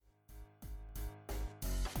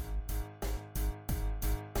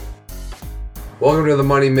Welcome to the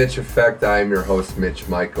Money Mitch Effect. I am your host, Mitch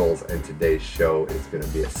Michaels, and today's show is going to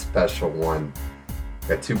be a special one.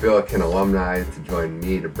 Got two Billiken alumni to join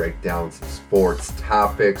me to break down some sports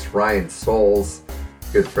topics. Ryan Souls,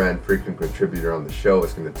 good friend, frequent contributor on the show,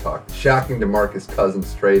 is going to talk shocking DeMarcus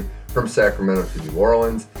Cousins trade from Sacramento to New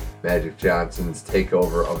Orleans, Magic Johnson's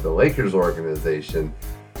takeover of the Lakers organization,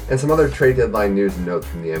 and some other trade deadline news and notes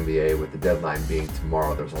from the NBA, with the deadline being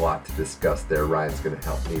tomorrow. There's a lot to discuss there. Ryan's going to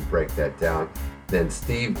help me break that down. Then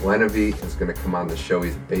Steve Lenevy is going to come on the show.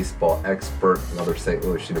 He's a baseball expert, another St.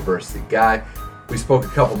 Louis University guy. We spoke a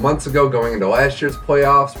couple months ago going into last year's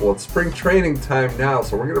playoffs. Well, it's spring training time now,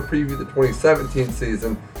 so we're going to preview the 2017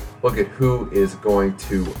 season, look at who is going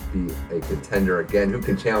to be a contender again, who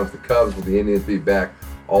can challenge the Cubs, will the Indians be back,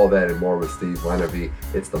 all that and more with Steve Lenevy.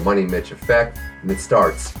 It's the Money Mitch Effect, and it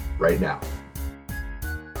starts right now.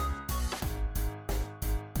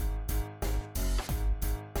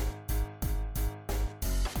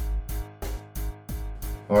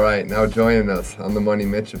 All right, now joining us on the Money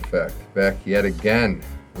Mitch Effect, back yet again,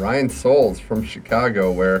 Ryan Souls from Chicago,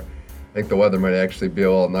 where I think the weather might actually be a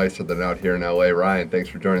little nicer than out here in LA. Ryan, thanks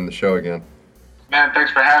for joining the show again. Man,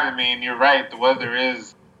 thanks for having me, and you're right, the weather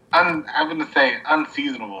is, I'm going to say,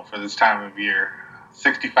 unseasonable for this time of year.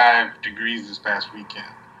 65 degrees this past weekend.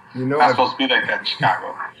 You know, not supposed to be like that in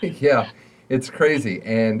Chicago. Yeah, it's crazy,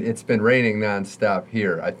 and it's been raining nonstop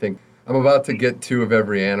here. I think I'm about to get two of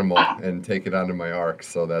every animal and take it onto my ark,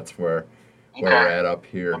 so that's where we're at up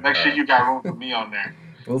here. Well, make sure you got room for me on there.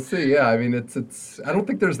 We'll see. Yeah, I mean, it's. I don't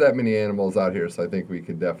think there's that many animals out here, so I think we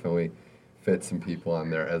could definitely fit some people on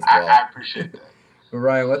there as well. I appreciate that. But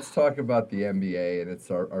Ryan, let's talk about the NBA, and it's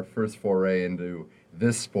our first foray into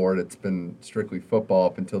this sport. It's been strictly football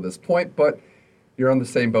up until this point, but you're on the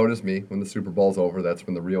same boat as me. When the Super Bowl's over, that's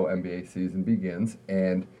when the real NBA season begins.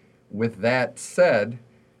 And with that said,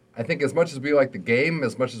 I think as much as we like the game,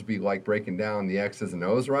 as much as we like breaking down the X's and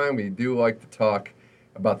O's, Ryan, we do like to talk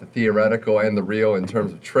about the theoretical and the real in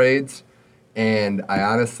terms of trades. And I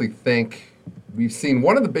honestly think we've seen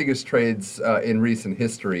one of the biggest trades in recent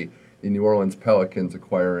history, the New Orleans Pelicans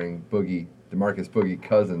acquiring DeMarcus Boogie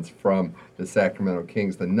Cousins from the Sacramento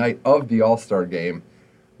Kings. The night of the All-Star game,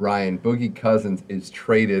 Ryan, Boogie Cousins is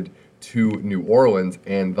traded to New Orleans,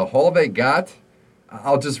 and the haul they got,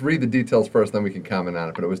 I'll just read the details first, then we can comment on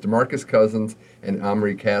it. But it was DeMarcus Cousins and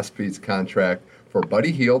Omri Caspi's contract for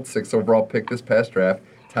Buddy Hield, 6th overall pick this past draft,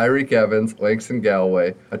 Tyreek Evans, Langston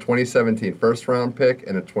Galloway, a 2017 first-round pick,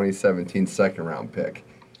 and a 2017 second-round pick.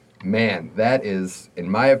 Man, that is, in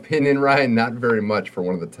my opinion, Ryan, not very much for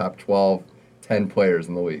one of the top 12, 10 players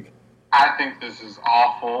in the league. I think this is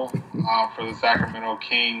awful for the Sacramento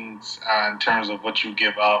Kings in terms of what you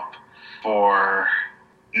give up for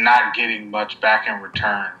not getting much back in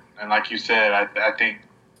return. And like you said, I think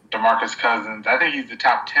DeMarcus Cousins, I think he's the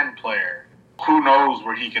top 10 player. Who knows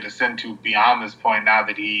where he could ascend to beyond this point now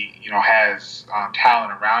that he, has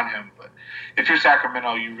talent around him. But if you're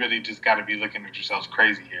Sacramento, you really just got to be looking at yourselves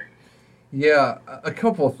crazy here. Yeah, a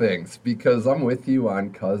couple of things, because I'm with you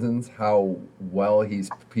on Cousins, how well he's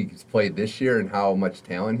played this year and how much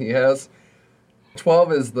talent he has.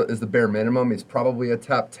 12 is the bare minimum. He's probably a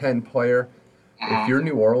top 10 player. If you're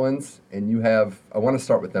New Orleans and you have, I want to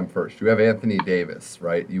start with them first. You have Anthony Davis,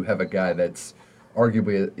 right? You have a guy that's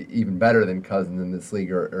arguably even better than Cousins in this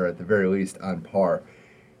league, or at the very least on par.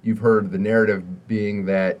 You've heard the narrative being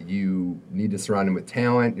that you need to surround him with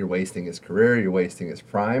talent. You're wasting his career. You're wasting his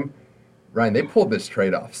prime. Ryan, they pulled this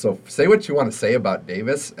trade off. So say what you want to say about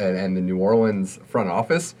Davis and the New Orleans front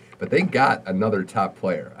office, but they got another top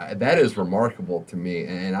player. That is remarkable to me,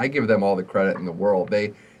 and I give them all the credit in the world.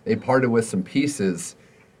 They parted with some pieces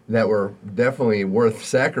that were definitely worth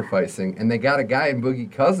sacrificing, and they got a guy in Boogie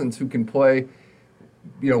Cousins who can play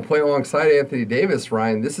alongside Anthony Davis.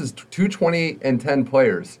 Ryan, this is 220 and 10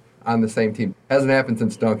 players on the same team. Hasn't happened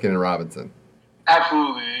since Duncan and Robinson.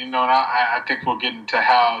 Absolutely. And I think we'll get into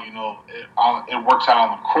how, it works out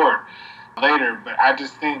on the court later, but I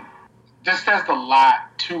just think this says a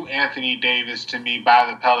lot to Anthony Davis to me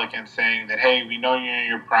by the Pelicans, saying that, hey, we know you're in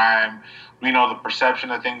your prime. We know the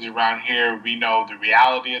perception of things around here. We know the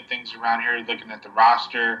reality of things around here, looking at the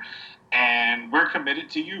roster. And we're committed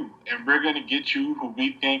to you. And we're going to get you who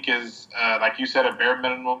we think is, like you said, a bare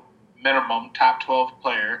minimum top 12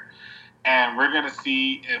 player. And we're going to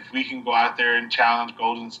see if we can go out there and challenge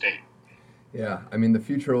Golden State. Yeah, I mean, the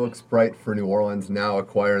future looks bright for New Orleans now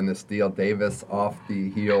acquiring this deal. Davis off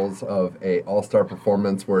the heels of a all-star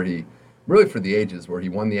performance where he, really for the ages, where he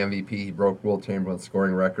won the MVP. He broke Wilt Chamberlain's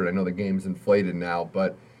scoring record. I know the game's inflated now,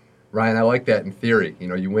 but Ryan, I like that in theory.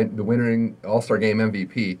 You win the winning all-star game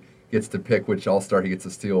MVP. gets to pick which All-Star he gets to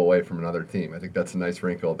steal away from another team. I think that's a nice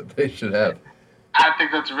wrinkle that they should have. I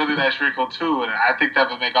think that's a really nice wrinkle too, and I think that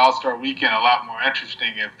would make All-Star Weekend a lot more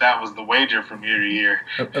interesting if that was the wager from year to year.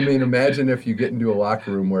 I mean, imagine if you get into a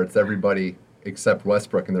locker room where it's everybody except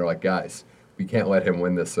Westbrook, and they're like, guys, we can't let him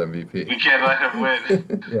win this MVP. We can't let him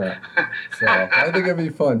win. Yeah. So I think it'd be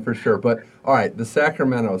fun for sure. But all right, the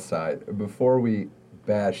Sacramento side, before we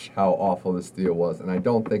bash how awful this deal was, and I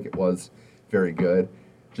don't think it was very good,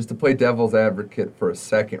 just to play devil's advocate for a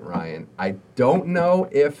second, Ryan, I don't know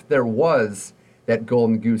if there was that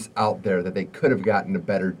golden goose out there that they could have gotten a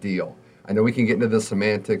better deal. I know we can get into the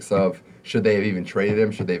semantics of should they have even traded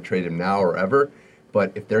him, should they have traded him now or ever,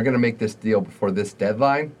 but if they're going to make this deal before this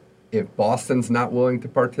deadline, if Boston's not willing to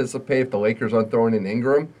participate, if the Lakers aren't throwing in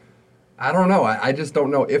Ingram, I don't know. I just don't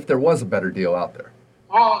know if there was a better deal out there.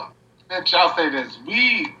 Well, Mitch, I'll say this.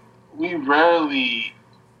 We rarely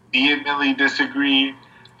vehemently disagree,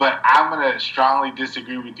 but I'm going to strongly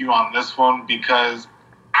disagree with you on this one because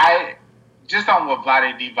just on what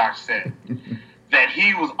Vlade Divac said, that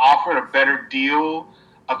he was offered a better deal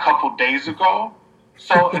a couple days ago.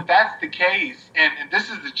 So if that's the case, and this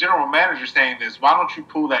is the general manager saying this, why don't you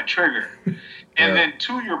pull that trigger? And then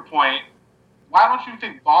to your point, why don't you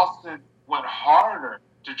think Boston went harder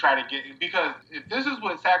to try to get – because if this is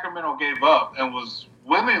what Sacramento gave up and was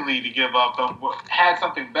willingly to give up and had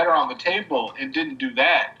something better on the table and didn't do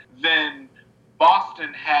that, then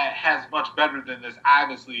Boston has much better than this,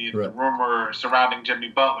 obviously, in the rumor surrounding Jimmy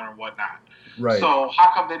Butler and whatnot. Right. So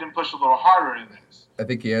how come they didn't push a little harder in this? I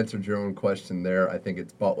think you answered your own question there. I think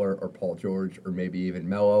it's Butler or Paul George or maybe even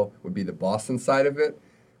Melo would be the Boston side of it.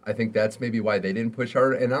 I think that's maybe why they didn't push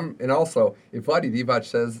harder. And also, if Vlade Divac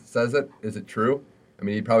says it, is it true? I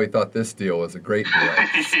mean, he probably thought this deal was a great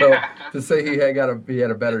deal. So to say he had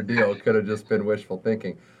a better deal could have just been wishful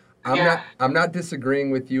thinking. I'm not disagreeing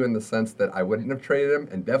with you in the sense that I wouldn't have traded him,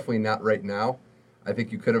 and definitely not right now. I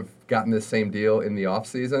think you could have gotten this same deal in the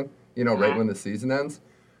offseason, right when the season ends.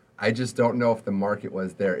 I just don't know if the market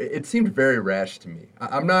was there. It seemed very rash to me.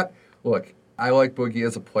 Look, I like Boogie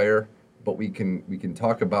as a player, but we can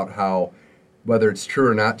talk about how, whether it's true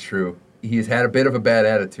or not true, he's had a bit of a bad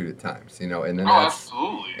attitude at times, and then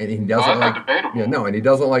absolutely. And he doesn't that's not debatable. And he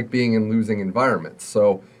doesn't like being in losing environments.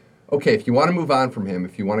 So, okay, if you want to move on from him,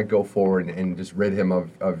 if you want to go forward and just rid him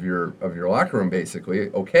of your locker room,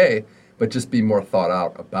 basically, okay, but just be more thought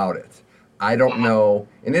out about it. I don't know,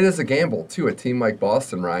 and it is a gamble too. A team like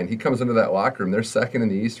Boston, Ryan, he comes into that locker room. They're second in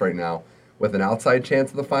the East right now, with an outside chance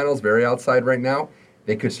of the finals, very outside right now.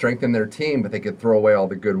 They could strengthen their team, but they could throw away all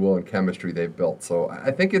the goodwill and chemistry they've built. So I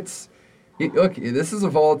think look, this is a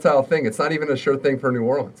volatile thing. It's not even a sure thing for New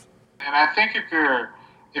Orleans. And I think if you're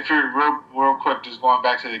real quick, just going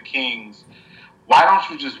back to the Kings, why don't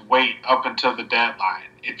you just wait up until the deadline?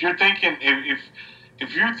 If you're thinking,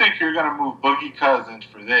 if you think you're going to move Boogie Cousins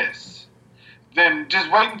for this, then just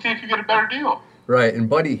wait and see if you get a better deal. Right, and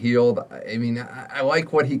Buddy Hield, I mean, I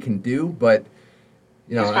like what he can do, but,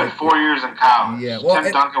 he spent 4 years in college. Yeah, well,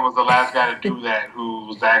 Tim Duncan was the last guy to do that who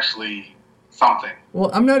was actually something. Well,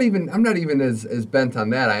 I'm not even as bent on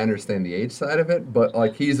that. I understand the age side of it, but,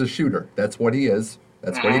 like, he's a shooter. That's what he is.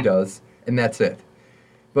 That's what he does, and that's it.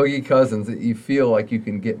 Boogie Cousins, you feel like you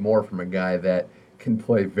can get more from a guy that can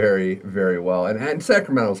play very, very well. And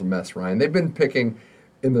Sacramento's a mess, Ryan. They've been picking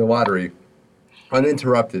in the lottery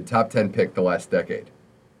uninterrupted top 10 pick the last decade.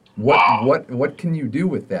 What can you do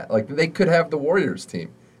with that? Like, they could have the Warriors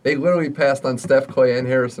team. They literally passed on Steph, Clay, and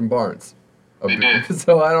Harrison Barnes. They did.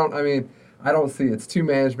 So I don't see. It's 2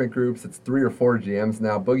 management groups. It's 3 or 4 GMs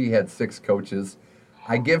now. Boogie had 6 coaches.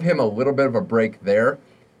 I give him a little bit of a break there.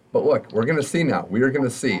 But look, we're going to see now. We are going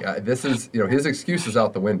to see. This is, his excuse is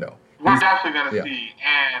out the window. We're definitely going to see.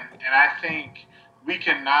 And I think we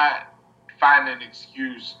cannot find an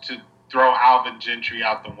excuse to throw Alvin Gentry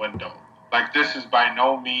out the window. Like, this is by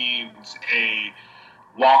no means a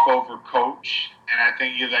walkover coach. And I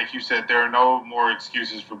think, like you said, there are no more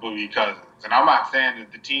excuses for Boogie Cousins. And I'm not saying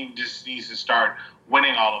that the team just needs to start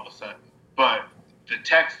winning all of a sudden. But the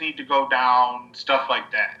techs need to go down, stuff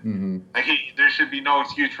like that. Mm-hmm. Like, there should be no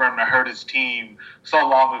excuse for him to hurt his team so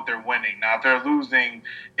long that they're winning. Now, if they're losing,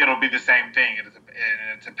 it'll be the same thing.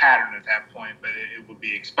 It's a pattern at that point, but it would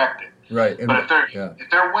be expected. Right. But if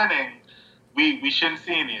they're winning, we shouldn't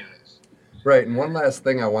see any of this. Right. And one last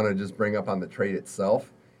thing I want to just bring up on the trade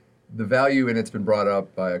itself. The value, and it's been brought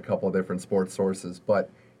up by a couple of different sports sources, but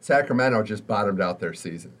Sacramento just bottomed out their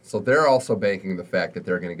season. So they're also banking the fact that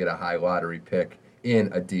they're going to get a high lottery pick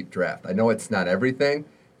in a deep draft. I know it's not everything,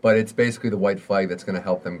 but it's basically the white flag that's going to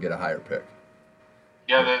help them get a higher pick.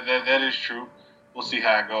 Yeah, that is true. we'll see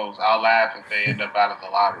how it goes. I'll laugh if they end up out of the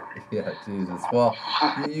lottery. Yeah, Jesus. Well,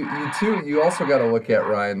 you also got to look at,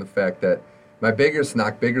 Ryan, the fact that my biggest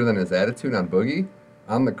knock, bigger than his attitude on Boogie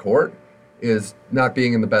on the court, is not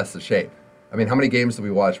being in the best of shape. I mean, how many games do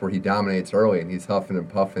we watch where he dominates early and he's huffing and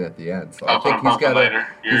puffing at the end? So I think he's got to.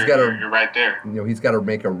 You're right there. He's got to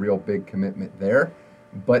make a real big commitment there.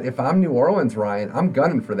 But if I'm New Orleans, Ryan, I'm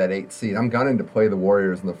gunning for that 8th seed. I'm gunning to play the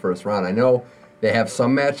Warriors in the first round. I know they have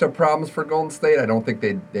some matchup problems for Golden State. I don't think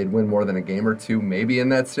they'd win more than a game or two maybe in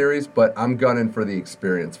that series, but I'm gunning for the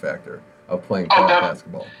experience factor of playing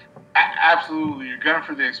basketball. Absolutely. You're gunning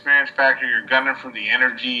for the experience factor. You're gunning for the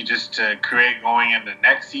energy just to create going into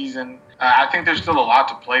next season. I think there's still a lot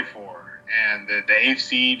to play for. And the 8th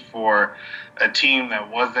seed for a team that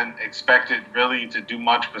wasn't expected really to do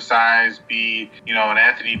much besides be, an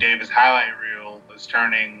Anthony Davis highlight reel is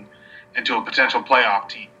turning into a potential playoff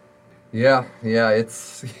team. Yeah,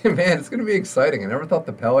 it's it's going to be exciting. I never thought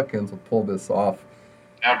the Pelicans would pull this off.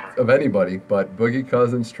 Ever. Of anybody, but Boogie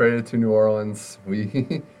Cousins traded to New Orleans.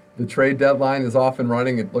 The trade deadline is off and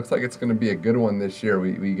running. It looks like it's going to be a good one this year.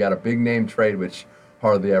 We got a big name trade, which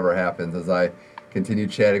hardly ever happens. As I continue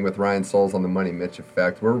chatting with Ryan Souls on the Money Mitch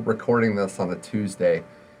Effect, we're recording this on a Tuesday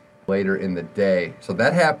later in the day. So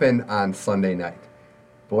that happened on Sunday night.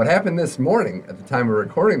 But what happened this morning, at the time of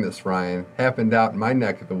recording this, Ryan, happened out in my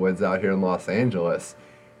neck of the woods out here in Los Angeles.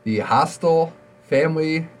 The hostile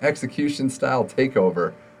family execution style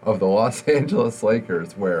takeover of the Los Angeles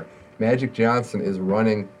Lakers, where Magic Johnson is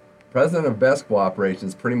running, president of basketball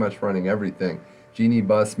operations, pretty much running everything. Jeanie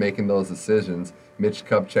Buss making those decisions. Mitch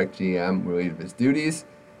Kupchak, GM, relieved of his duties.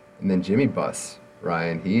 And then Jimmy Buss,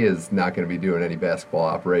 Ryan, he is not going to be doing any basketball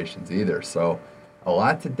operations either. So a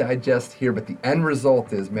lot to digest here, but the end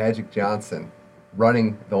result is Magic Johnson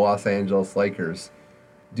running the Los Angeles Lakers.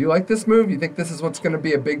 Do you like this move? You think this is what's going to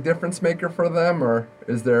be a big difference maker for them, or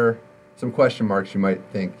is there some question marks you might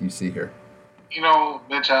think you see here?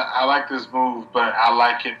 Mitch, I like this move, but I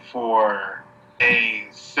like it for a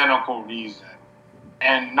cynical reason.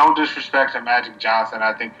 And no disrespect to Magic Johnson.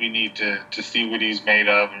 I think we need to see what he's made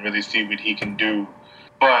of and really see what he can do.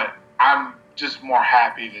 But I'm just more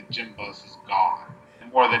happy that Jim Buss is gone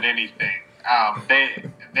more than anything.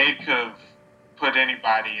 They could have put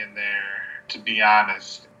anybody in there, to be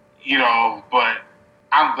honest, but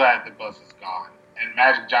I'm glad that Buss is gone. And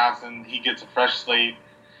Magic Johnson, he gets a fresh slate.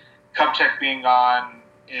 Kupchak being gone,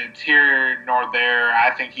 it's here nor there.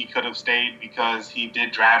 I think he could have stayed because he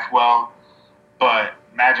did draft well. But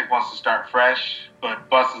Magic wants to start fresh, but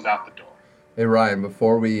Buss is out the door. Hey Ryan,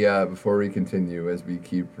 before we continue, as we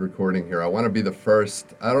keep recording here, I want to be the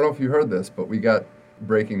first. I don't know if you heard this, but we got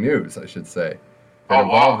breaking news, I should say, that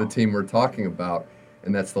involved the team we're talking about,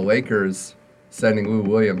 and that's the Lakers sending Lou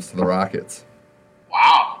Williams to the Rockets.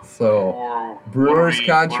 Wow! So Brewers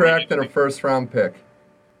contract and a first-round pick.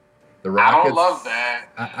 The Rockets. I don't love that.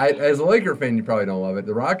 As a Laker fan, you probably don't love it.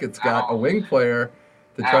 The Rockets got a wing player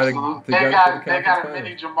to try to get they got a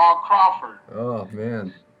mini Jamal Crawford. Oh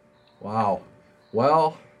man, wow.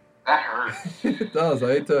 Well, that hurts. It does.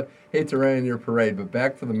 I hate to rain in your parade, but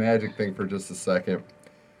back to the Magic thing for just a second.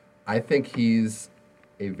 I think he's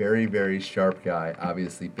a very, very sharp guy,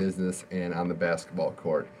 obviously business and on the basketball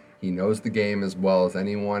court. He knows the game as well as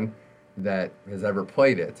anyone that has ever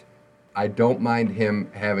played it. I don't mind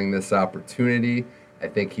him having this opportunity. I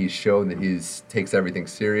think he's shown that he takes everything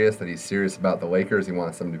serious, that he's serious about the Lakers. He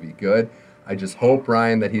wants them to be good. I just hope,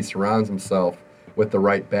 Ryan, that he surrounds himself with the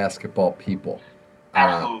right basketball people.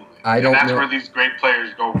 Absolutely. That's where these great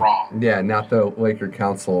players go wrong. Yeah, not the Laker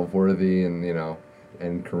Council of Worthy and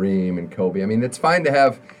and Kareem and Kobe. I mean, it's fine to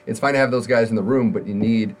have those guys in the room, but you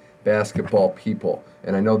need basketball people.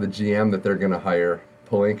 And I know the GM that they're going to hire,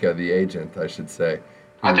 Pelinka, the agent, I should say.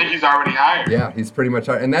 I think he's already hired. Yeah, he's pretty much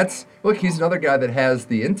hired. And he's another guy that has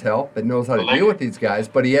the intel, that knows how to deal with these guys,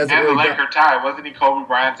 but he hasn't really... And the Laker tie, wasn't he Kobe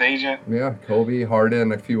Bryant's agent? Yeah, Kobe,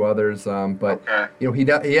 Harden, a few others. But, he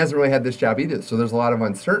hasn't really had this job either, so there's a lot of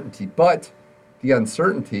uncertainty. But the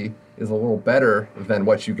uncertainty is a little better than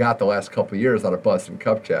what you got the last couple of years out of Buss and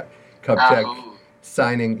Kupchak. Kupchak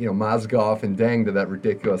signing, Mozgov and Deng to that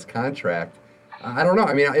ridiculous contract. I don't know.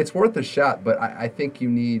 I mean, it's worth a shot, but I think you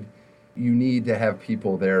need to have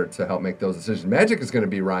people there to help make those decisions. Magic is going to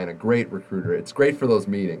be, Ryan, a great recruiter. It's great for those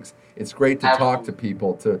meetings. It's great to talk to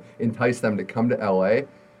people, to entice them to come to LA.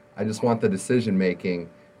 I just want the decision making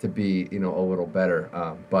to be, a little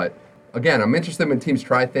better. But again, I'm interested when teams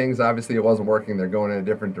try things. Obviously, it wasn't working. They're going in a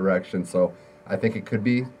different direction. So I think it could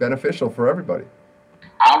be beneficial for everybody.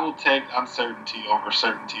 I will take uncertainty over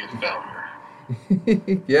certainty of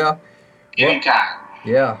failure. Yeah. Anytime.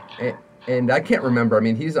 Yeah. And I can't remember. I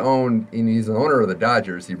mean, he's an owner of the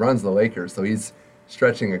Dodgers. He runs the Lakers, so he's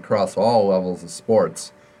stretching across all levels of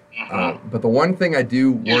sports. But the one thing I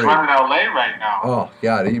do worry. He's running LA right now. Oh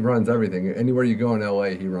God, he runs everything. Anywhere you go in LA,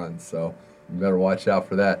 he runs. So you better watch out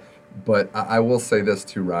for that. But I will say this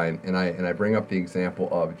too, Ryan, and I bring up the example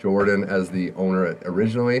of Jordan as the owner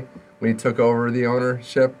originally when he took over the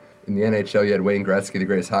ownership. In the NHL, you had Wayne Gretzky, the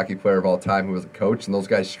greatest hockey player of all time, who was a coach, and those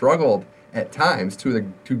guys struggled at times,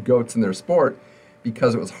 two goats in their sport,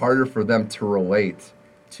 because it was harder for them to relate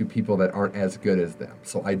to people that aren't as good as them.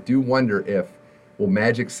 So I do wonder if will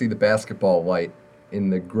Magic see the basketball light in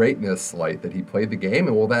the greatness light that he played the game,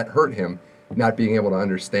 and will that hurt him not being able to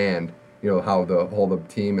understand, how the whole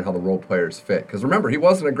team and how the role players fit? Because remember, he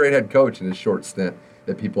wasn't a great head coach in his short stint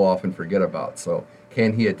that people often forget about. So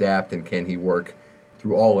can he adapt and can he work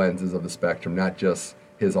through all lenses of the spectrum, not just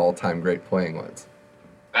his all-time great playing lens?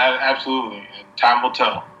 Absolutely, and time will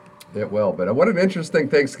tell. It will, but what an interesting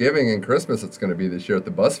Thanksgiving and Christmas it's going to be this year at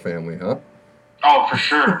the Buss family, huh? Oh, for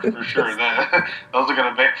sure, for sure. Those are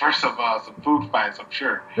going to make for some food fights, I'm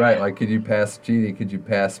sure. Right, like could you pass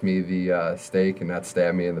me the steak and not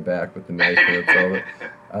stab me in the back with the knife when it's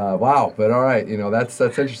over? Wow, but all right, that's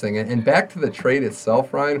interesting. And back to the trade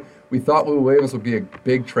itself, Ryan, we thought Lou Williams would be a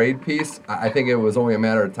big trade piece. I think it was only a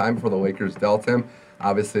matter of time before the Lakers dealt him.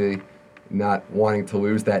 Obviously, not wanting to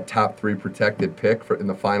lose that top 3 protected pick in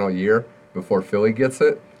the final year before Philly gets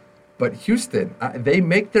it. But Houston, they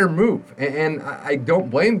make their move, and I don't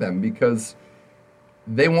blame them because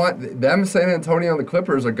they want them. San Antonio and the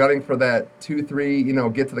Clippers are gunning for that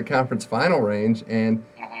 2-3, get to the conference final range, and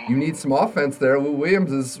you need some offense there. Lou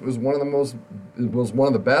Williams was one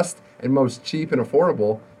of the best and most cheap and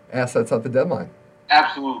affordable assets at the deadline.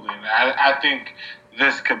 Absolutely, I think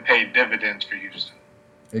this could pay dividends for Houston.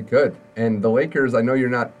 It could, and the Lakers. I know you're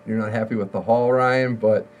not happy with the haul, Ryan,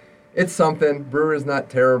 but it's something. Brewer's not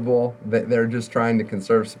terrible. They're just trying to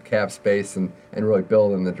conserve some cap space and really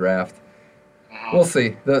build in the draft. We'll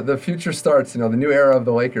see. The future starts. The new era of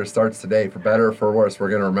the Lakers starts today. For better or for worse, we're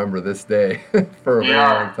going to remember this day for a very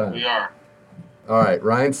long time. We are. All right,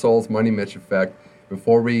 Ryan Souls, Money Mitch effect.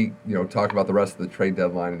 Before we talk about the rest of the trade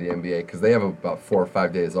deadline of the NBA, because they have about 4 or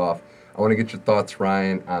 5 days off, I want to get your thoughts,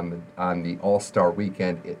 Ryan, on the All-Star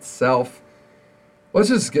weekend itself. Let's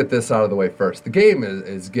just get this out of the way first. The game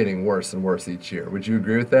is getting worse and worse each year. Would you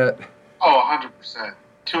agree with that? Oh, 100%.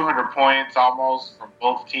 200 points almost from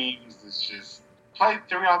both teams. It's just play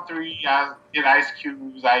 3-on-3, get Ice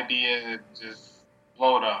Cube's idea, and just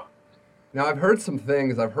blow it up. Now, I've heard some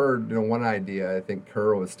things. I've heard one idea I think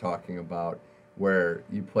Kerr was talking about where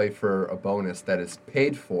you play for a bonus that is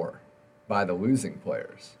paid for by the losing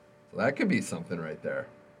players. So that could be something right there.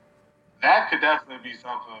 That could definitely be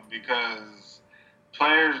something because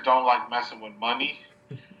players don't like messing with money.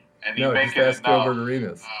 And you make it enough. Gilbert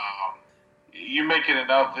Arenas. You make it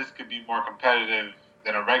enough, this could be more competitive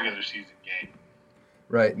than a regular season game.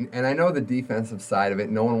 Right, and I know the defensive side of it.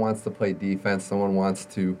 No one wants to play defense. No one wants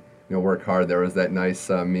to work hard. There was that nice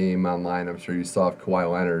meme online. I'm sure you saw of Kawhi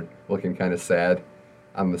Leonard looking kind of sad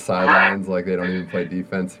on the sidelines, like they don't even play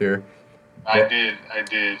defense here. I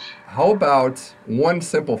did. How about one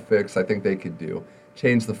simple fix I think they could do?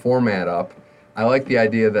 Change the format up. I like the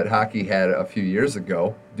idea that hockey had a few years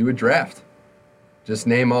ago. Do a draft. Just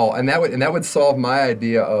name all, and that would solve my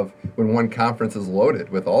idea of when one conference is loaded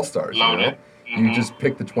with all-stars. Loaded. You just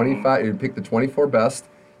pick the 25. You pick the 24 best.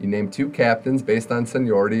 You name 2 captains based on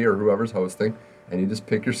seniority or whoever's hosting, and you just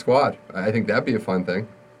pick your squad. I think that'd be a fun thing.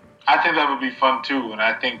 I think that would be fun too, and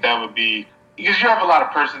I think that would be because you have a lot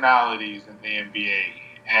of personalities in the NBA,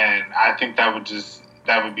 and I think that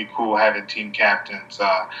would be cool having team captains.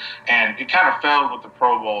 And it kind of failed with the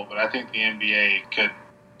Pro Bowl, but I think the NBA could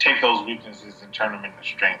take those weaknesses and turn them into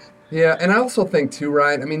strengths. Yeah, and I also think too,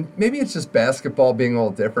 Ryan, I mean, maybe it's just basketball being a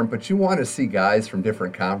little different, but you want to see guys from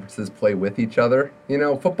different conferences play with each other.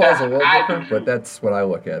 Football's a little different, but that's what I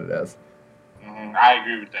look at it as. I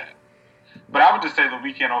agree with that. But I would just say the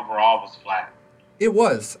weekend overall was flat. It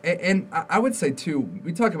was. And I would say, too,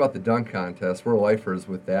 we talk about the dunk contest. We're lifers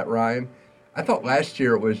with that, Ryan. I thought last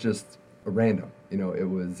year it was just random. It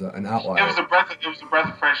was an outlier. It was a breath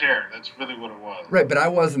of fresh air. That's really what it was. Right, but I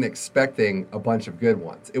wasn't expecting a bunch of good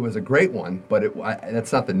ones. It was a great one, but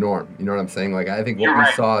that's not the norm. You know what I'm saying? Like, I think what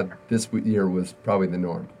we saw this year was probably the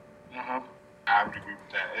norm. I would agree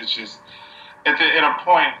with that. It's just, at a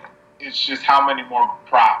point, it's just how many more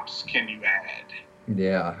props can you add?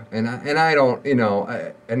 Yeah, and I don't,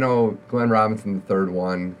 I know Glenn Robinson, the third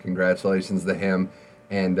one. Congratulations to him.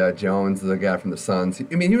 And Jones, the guy from the Suns.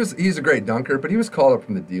 I mean, he's a great dunker, but he was called up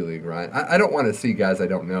from the D-League, Ryan. I don't want to see guys I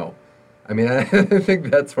don't know. I mean, I think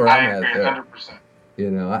that's where I'm I at agree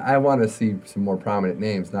there. 100%. I want to see some more prominent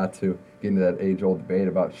names, not to get into that age-old debate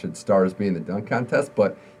about should stars be in the dunk contest,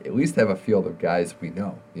 but at least have a field of guys we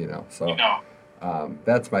know. You So know,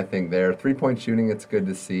 that's my thing there. Three-point shooting, it's good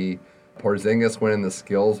to see. Porzingis winning the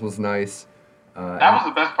skills was nice. that And was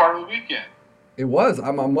the best part of the weekend. it was.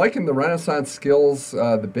 I'm liking the Renaissance skills,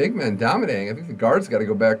 the big men dominating. I think the guards got to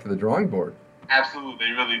go back to the drawing board. Absolutely,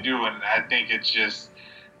 they really do, and I think it's just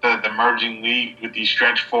the merging league with these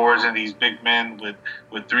stretch fours and these big men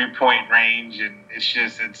with 3-point range, and it's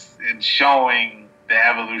showing the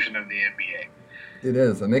evolution of the NBA. It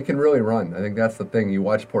is, and they can really run. I think that's the thing. You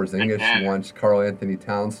watch They Porzingis, you can. watch Karl Anthony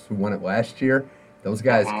Towns, who won it last year. Those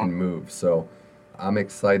guys Mhm. can move. So I'm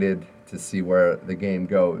excited to see where the game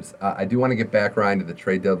goes. I do want to get back, Ryan, to the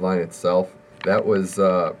trade deadline itself. That was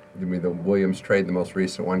the Williams trade, the most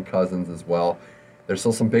recent one, Cousins as well. There's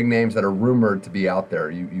still some big names that are rumored to be out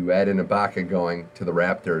there. You add in Ibaka going to the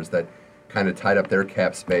Raptors that kind of tied up their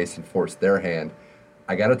cap space and forced their hand.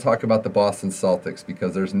 I got to talk about the Boston Celtics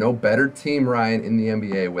because there's no better team, Ryan, in the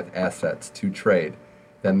NBA with assets to trade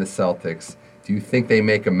than the Celtics. Do you think they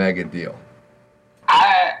make a mega deal?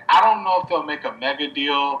 I don't know if they'll make a mega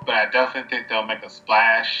deal, but I definitely think they'll make a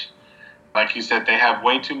splash. Like you said, they have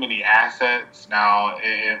way too many assets now.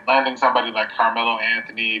 Landing somebody like Carmelo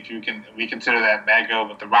Anthony, if we consider that mega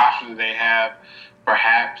with the roster that they have,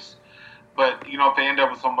 perhaps. But if they end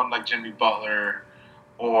up with someone like Jimmy Butler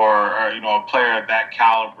or a player of that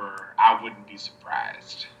caliber, I wouldn't be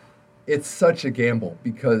surprised. It's such a gamble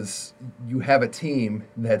because you have a team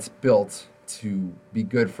that's built to be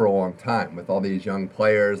good for a long time with all these young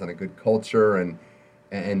players and a good culture and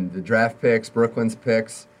the draft picks, Brooklyn's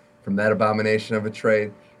picks from that abomination of a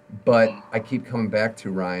trade. But I keep coming back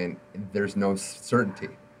to, Ryan, there's no certainty.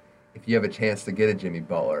 If you have a chance to get a Jimmy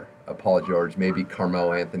Butler, a Paul George, maybe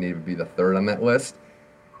Carmelo Anthony would be the third on that list,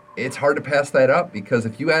 it's hard to pass that up because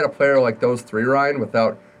if you had a player like those three, Ryan,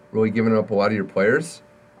 without really giving up a lot of your players,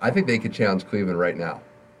 I think they could challenge Cleveland right now.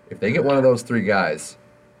 If they get one of those three guys,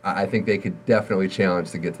 I think they could definitely challenge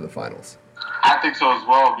to get to the finals. I think so as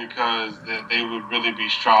well because they would really be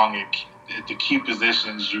strong at the key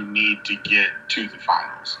positions you need to get to the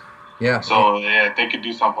finals. Yeah. So if they could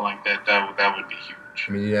do something like that, that would be huge.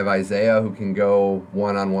 I mean, you have Isaiah who can go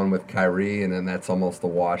one-on-one with Kyrie, and then that's almost a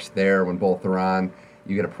wash there when both are on.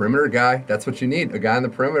 You get a perimeter guy. That's what you need, a guy on the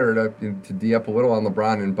perimeter to D up a little on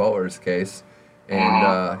LeBron in Butler's case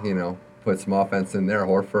and, put some offense in there.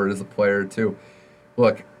 Horford is a player, too.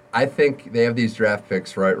 Look, I think they have these draft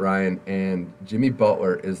picks, right, Ryan? And Jimmy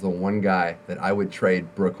Butler is the one guy that I would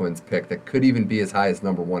trade Brooklyn's pick that could even be as high as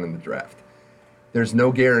number one in the draft. There's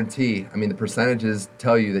no guarantee. I mean, the percentages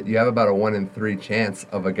tell you that you have about a 1 in 3 chance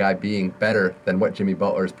of a guy being better than what Jimmy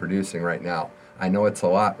Butler is producing right now. I know it's a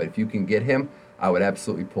lot, but if you can get him, I would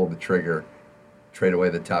absolutely pull the trigger, trade away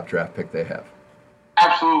the top draft pick they have.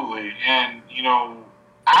 Absolutely. And,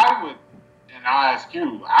 I would, and I'll ask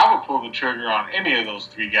you, I would pull the trigger on any of those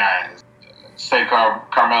three guys. Say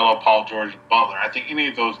Carmelo, Paul George, and Butler. I think any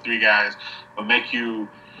of those three guys will make you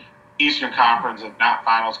Eastern Conference, if not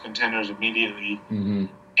Finals contenders, immediately. Mm-hmm.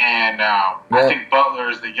 And I think Butler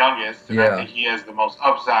is the youngest, and I think he has the most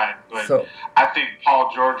upside. But I think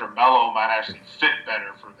Paul George or Melo might actually fit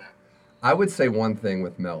better for them. I would say one thing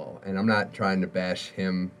with Melo, and I'm not trying to bash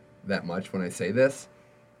him that much when I say this.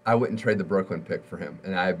 I wouldn't trade the Brooklyn pick for him,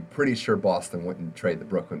 and I'm pretty sure Boston wouldn't trade the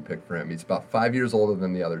Brooklyn pick for him. He's about 5 years older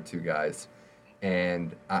than the other two guys,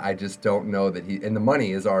 and I just don't know that and the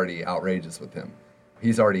money is already outrageous with him.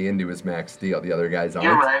 He's already into his max deal. The other guys aren't.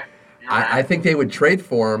 You're right. I think they would trade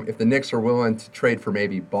for him if the Knicks are willing to trade for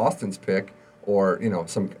maybe Boston's pick or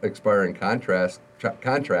some expiring contracts.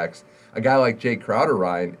 A guy like Jay Crowder,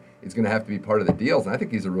 Ryan, is going to have to be part of the deals, and I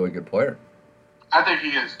think he's a really good player. I think he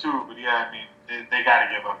is too, but they got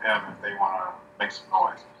to give up him if they want to make some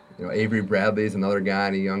noise. Avery Bradley's another guy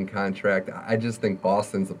on a young contract. I just think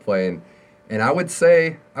Boston's the play, and I wouldn't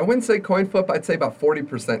say coin flip. I'd say about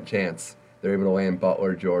 40% chance they're able to land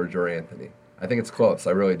Butler, George, or Anthony. I think it's close.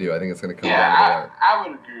 I really do. I think it's going to come down to the wire. I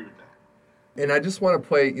would agree with that. And I just want to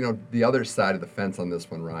play, the other side of the fence on this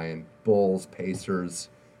one, Ryan. Bulls, Pacers,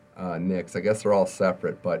 Knicks. I guess they're all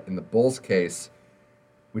separate. But in the Bulls case,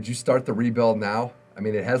 would you start the rebuild now? I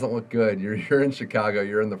mean, it hasn't looked good. You're in Chicago.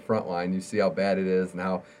 You're in the front line. You see how bad it is and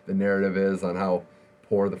how the narrative is on how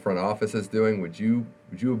poor the front office is doing. Would you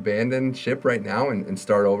abandon ship right now and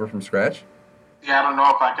start over from scratch? Yeah, I don't know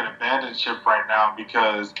if I could abandon ship right now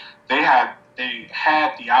because they had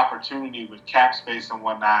the opportunity with cap space and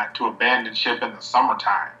whatnot to abandon ship in the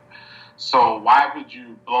summertime. So why would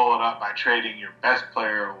you blow it up by trading your best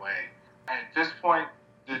player away? At this point,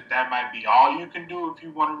 that might be all you can do if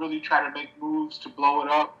you want to really try to make moves to blow it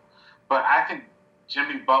up. But I think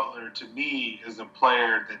Jimmy Butler, to me, is a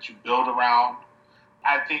player that you build around.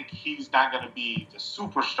 I think he's not going to be the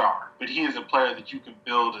superstar, but he is a player that you can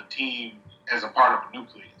build a team as a part of a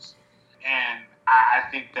nucleus. And I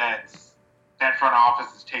think that front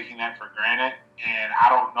office is taking that for granted. And I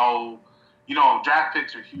don't know, draft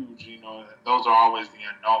picks are huge, those are always the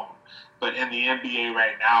unknown. But in the NBA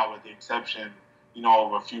right now, with the exception,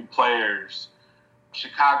 of a few players,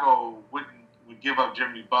 Chicago would give up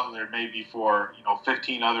Jimmy Butler maybe for,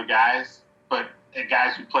 15 other guys. But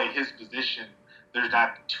guys who play his position, there's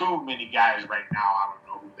not too many guys right now. I don't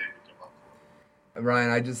know who they would give up for.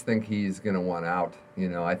 Ryan, I just think he's going to want out.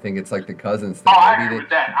 I think it's like the Cousins thing. I agree with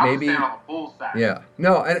that. I'm staying on the Bulls side. Yeah.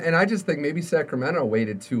 No, and I just think maybe Sacramento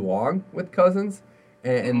waited too long with Cousins,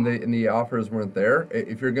 and the offers weren't there.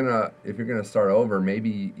 If you're gonna start over,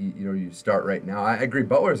 maybe you start right now. I agree.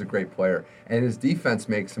 Butler's a great player, and his defense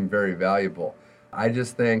makes him very valuable. I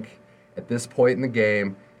just think at this point in the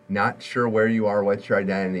game, not sure where you are, what your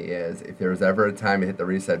identity is. If there was ever a time to hit the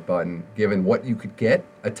reset button, given what you could get,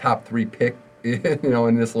 a top 3 pick,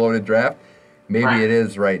 in this loaded draft, maybe it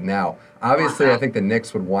is right now. Obviously, I think the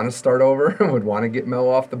Knicks would want to start over, would want to get Melo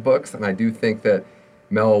off the books, and I do think that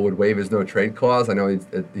Melo would waive his no-trade clause. I know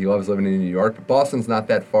he loves living in New York, but Boston's not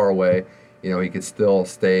that far away. He could still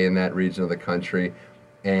stay in that region of the country,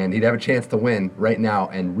 and he'd have a chance to win right now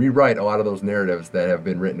and rewrite a lot of those narratives that have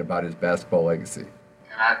been written about his basketball legacy.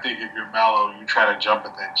 And I think if you're Melo, you try to jump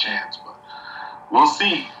at that chance, but we'll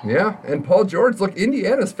see. Yeah, and Paul George, look,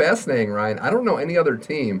 Indiana's fascinating, Ryan. I don't know any other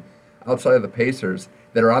team outside of the Pacers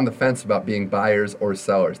that are on the fence about being buyers or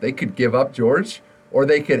sellers. They could give up George, or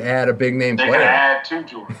they could add a big-name player. They could add to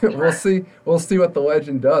George. We'll see what the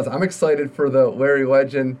Legend does. I'm excited for the Larry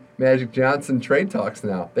Legend, Magic Johnson trade talks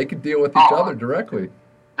now. They could deal with each other directly.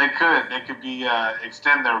 They could. They could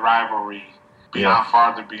extend their rivalry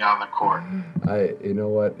farther beyond the court. You know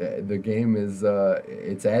what? The game is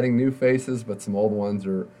it's adding new faces, but some old ones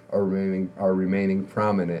are remaining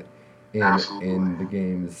prominent in the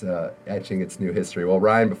game's etching its new history. Well,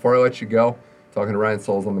 Ryan, before I let you go, talking to Ryan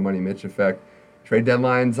Souls on the Money Mitch Effect. Trade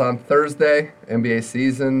deadline's on Thursday. NBA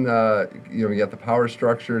season. You got the power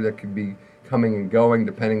structure that could be coming and going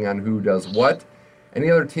depending on who does what. Any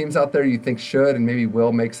other teams out there you think should and maybe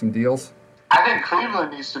will make some deals? I think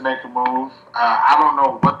Cleveland needs to make a move. I don't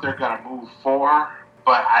know what they're going to move for,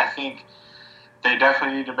 but I think they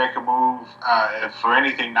definitely need to make a move, if for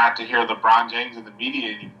anything, not to hear LeBron James in the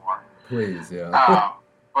media anymore. Please, yeah.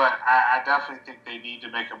 But I definitely think they need to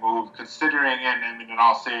make a move, considering, and I mean, in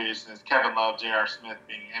all seriousness, Kevin Love, J.R. Smith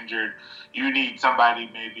being injured, you need somebody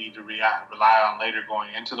maybe to rely on later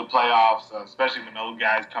going into the playoffs, especially when those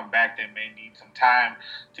guys come back. They may need some time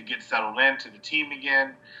to get settled into the team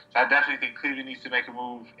again. So I definitely think Cleveland needs to make a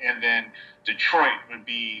move, and then Detroit would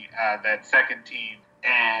be that second team.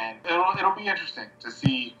 And it'll be interesting to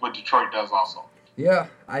see what Detroit does also. Yeah,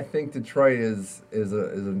 I think Detroit is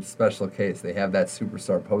a special case. They have that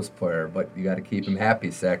superstar post player, but you got to keep him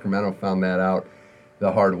happy. Sacramento found that out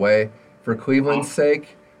the hard way. For Cleveland's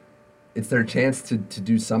sake, it's their chance to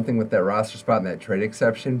do something with that roster spot and that trade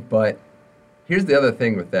exception. But here's the other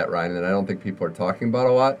thing with that, Ryan, that I don't think people are talking about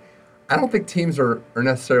a lot. I don't think teams are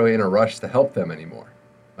necessarily in a rush to help them anymore.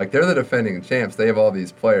 Like, they're the defending champs. They have all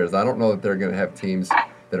these players. I don't know that they're going to have teams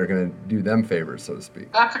that are going to do them favors, so to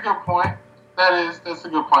speak. That's a good point. That's a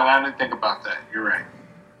good point. I didn't think about that. You're right.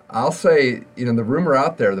 I'll say, the rumor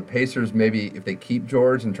out there, the Pacers maybe if they keep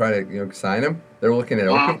George and try to sign him, they're looking at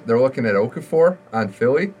Okafor on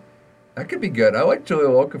Philly. That could be good. I like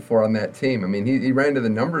Jahlil Okafor on that team. I mean, he ran to the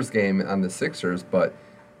numbers game on the Sixers, but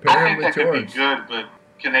pair him with George. I think that could be good, but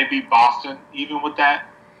can they beat Boston even with that?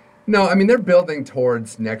 No, I mean, they're building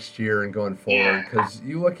towards next year and going forward because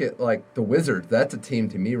you look at, like, the Wizards. That's a team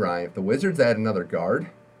to me, Ryan. If the Wizards add another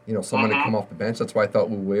guard, someone to come off the bench. That's why I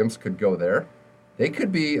thought Lou Williams could go there. They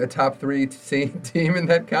could be a top 3 team in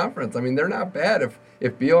that conference. I mean, they're not bad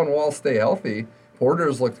if Beal and Wall stay healthy.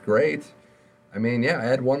 Porter's looked great. I mean, yeah,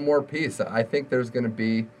 add one more piece. I think there's going to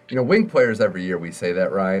be, wing players every year, we say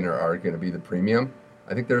that, Ryan, are going to be the premium.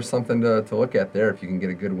 I think there's something to look at there if you can get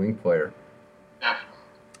a good wing player. Definitely.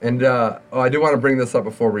 And I do want to bring this up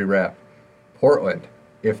before we wrap. Portland.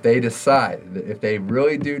 If they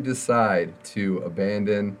really do decide to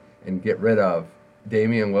abandon and get rid of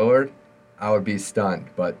Damian Lillard, I would be stunned.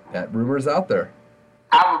 But that rumor's out there.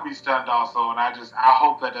 I would be stunned also, and I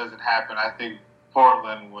hope that doesn't happen. I think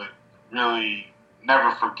Portland would really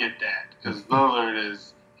never forget that because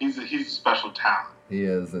Lillard he's a special talent. He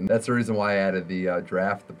is, and that's the reason why I added the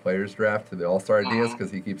players draft to the All-Star ideas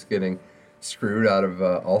because he keeps getting screwed out of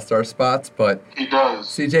all-star spots, but He does.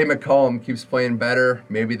 CJ McCollum keeps playing better.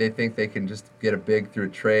 Maybe they think they can just get a big through a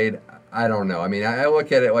trade. I don't know. I mean, I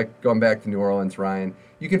look at it like going back to New Orleans, Ryan.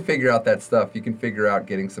 You can figure out that stuff. You can figure out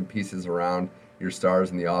getting some pieces around your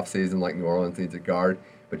stars in the offseason, like New Orleans needs a guard.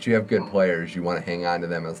 But you have good players. You want to hang on to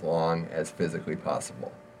them as long as physically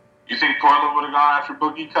possible. You think Portland would have gone after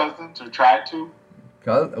Boogie Cousins or tried to?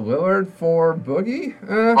 Lillard for Boogie?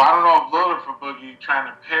 Well, I don't know if Lillard for Boogie, trying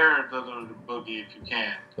to pair Lillard to Boogie if you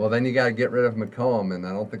can. Well, then you got to get rid of McCollum, and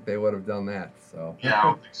I don't think they would have done that. So Yeah, I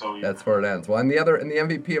don't think so either. that's where it ends. Well, in the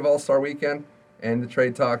MVP of All-Star Weekend and the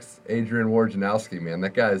trade talks, Adrian Wojnarowski, man,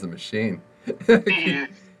 that guy is a machine. He is.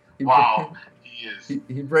 Wow, he is.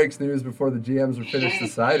 He breaks news before the GMs are finished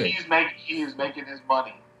deciding. He is making his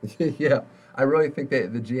money. Yeah, I really think the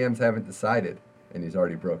GMs haven't decided, and he's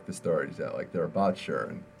already broke the story. He's like they're about sure,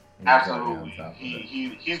 and he's already on Absolutely. top of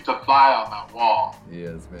it. He's the fly on that wall. He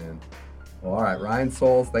is, man. Well, all right, Ryan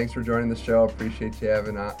Souls, thanks for joining the show. Appreciate you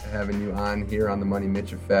having you on here on the Money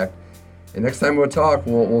Mitch Effect. And next time we'll talk,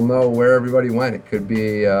 we'll know where everybody went. It could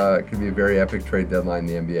be a very epic trade deadline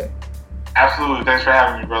in the NBA. Absolutely. Thanks for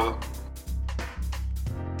having me, brother.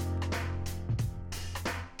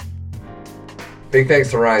 Big thanks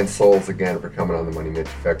to Ryan Souls again for coming on the Money Mitch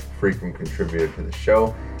Effect, frequent contributor to the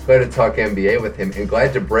show. Glad to talk NBA with him and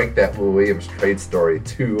glad to break that Lou Williams trade story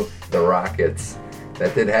to the Rockets.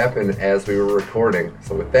 That did happen as we were recording.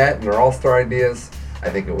 So with that and our all-star ideas, I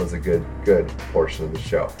think it was a good portion of the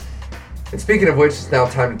show. And speaking of which, it's now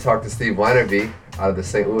time to talk to Steve Lenevy out of the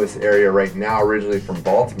St. Louis area right now, originally from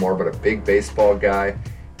Baltimore, but a big baseball guy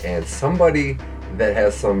and somebody that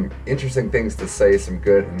has some interesting things to say, some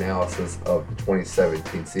good analysis of the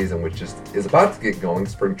 2017 season, which just is about to get going.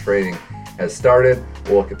 Spring training has started.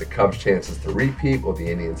 We'll look at the Cubs' chances to repeat. Will the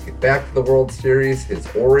Indians get back to the World Series? His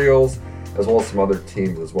Orioles, as well as some other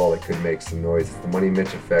teams as well that could make some noise. It's the Money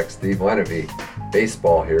Mitch Effect. Steve Lenevy,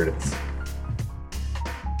 baseball, here it is.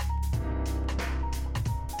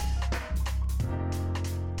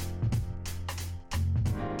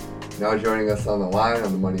 Now joining us on the line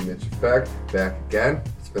on the Money Mitch Effect, back again.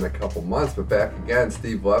 It's been a couple months, but back again,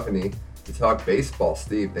 Steve Lenevy to talk baseball.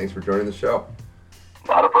 Steve, thanks for joining the show.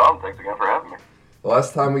 Not a problem. Thanks again for having me. The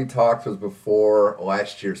last time we talked was before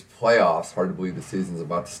last year's playoffs. Hard to believe the season's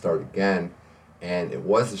about to start again. And it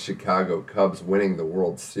was the Chicago Cubs winning the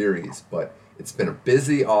World Series, but it's been a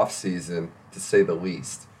busy offseason, to say the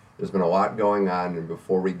least. There's been a lot going on, and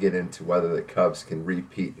before we get into whether the Cubs can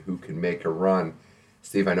repeat, who can make a run,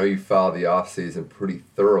 Steve, I know you followed the offseason pretty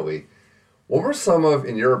thoroughly. What were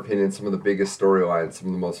in your opinion, some of the biggest storylines, some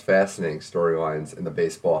of the most fascinating storylines in the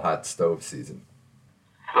baseball hot stove season?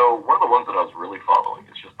 So one of the ones that I was really following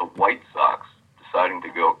is just the White Sox deciding to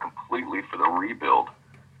go completely for the rebuild.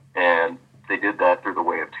 And they did that through the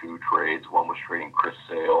way of two trades. One was trading Chris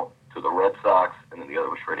Sale to the Red Sox, and then the other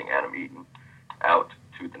was trading Adam Eaton out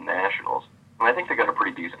to the Nationals. And I think they got a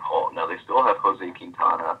pretty decent haul. Now, they still have Jose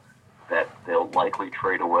Quintana that they'll likely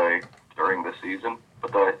trade away during the season,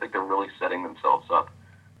 but I think they're really setting themselves up.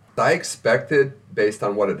 I expected, based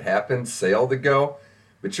on what had happened, Sale to go,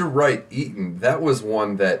 but you're right, Eaton, that was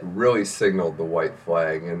one that really signaled the white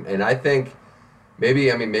flag, and I think maybe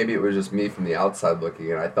it was just me from the outside looking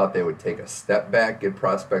in. I thought they would take a step back, get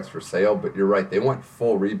prospects for Sale, but you're right, they went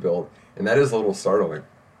full rebuild, and that is a little startling.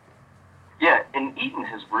 Yeah, and Eaton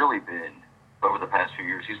has really been, over the past few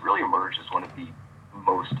years, he's really emerged as one of the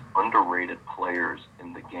most underrated players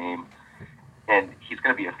in the game, and he's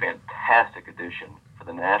going to be a fantastic addition for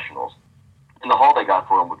the Nationals. And the haul they got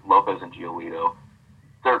for him with Lopez and Giolito,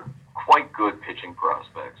 they're quite good pitching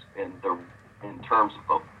prospects, and they're, in terms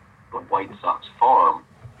of the White Sox farm,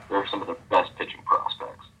 they're some of the best pitching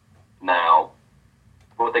prospects. Now,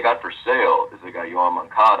 what they got for Sale is they got Yoan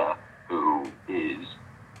Moncada, who is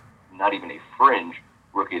not even a fringe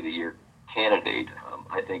Rookie of the Year candidate.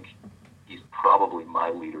 I think he's probably my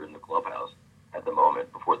leader in the clubhouse at the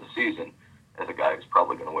moment before the season as a guy who's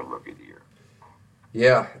probably going to win Rookie of the Year.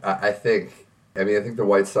 Yeah, I think the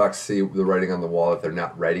White Sox see the writing on the wall that they're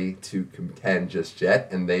not ready to contend just yet,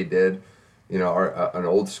 and they did, an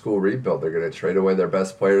old school rebuild. They're going to trade away their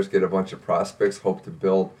best players, get a bunch of prospects, hope to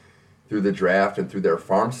build through the draft and through their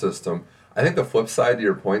farm system. I think the flip side to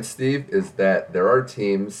your point, Steve, is that there are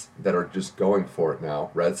teams that are just going for it now,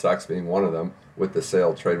 Red Sox being one of them, with the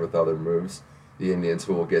Sale trade with other moves, the Indians,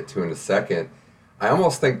 who we'll get to in a second. I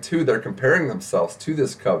almost think, too, they're comparing themselves to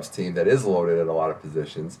this Cubs team that is loaded at a lot of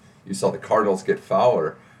positions. You saw the Cardinals get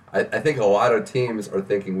Fowler. I think a lot of teams are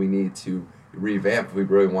thinking we need to revamp if we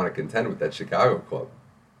really want to contend with that Chicago club.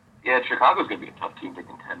 Yeah, Chicago's going to be a tough team to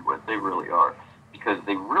contend with. They really are, because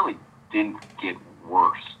they really didn't get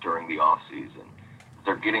worse during the offseason.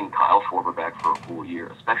 They're getting Kyle Schwarber back for a full year,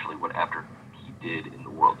 especially after he did in the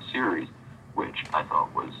World Series, which I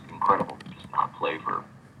thought was incredible. Just not play for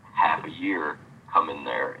half a year, come in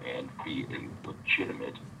there and be a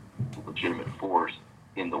legitimate force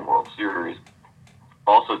in the World Series.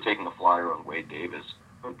 Also taking a flyer on Wade Davis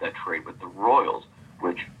with that trade with the Royals,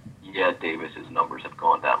 which, yeah, Davis's numbers have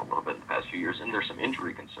gone down a little bit in the past few years, and there's some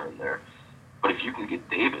injury concern there. But if you can get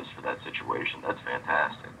Davis for that situation, that's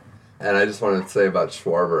fantastic. And I just wanted to say about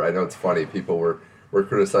Schwarber, I know it's funny, people were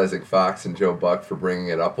criticizing Fox and Joe Buck for bringing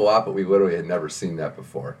it up a lot, but we literally had never seen that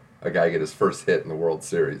before. A guy get his first hit in the World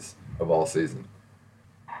Series of all season.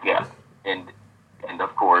 Yeah, and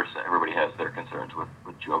of course, everybody has their concerns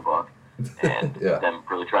with Joe Buck and yeah. them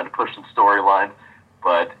really trying to push some storyline,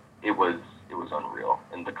 but it was unreal.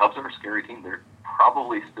 And the Cubs are a scary team. They're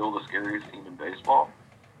probably still the scariest team in baseball,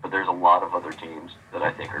 but there's a lot of other teams that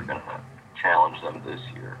I think are going to challenge them this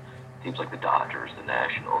year. Teams like the Dodgers, the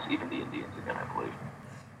Nationals, even the Indians again, I believe.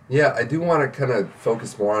 Yeah, I do want to kind of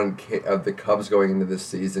focus more on the Cubs going into this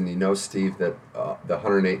season. You know, Steve, that the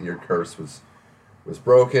 108-year curse was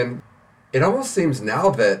broken. It almost seems now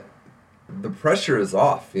that the pressure is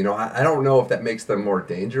off. You know, I don't know if that makes them more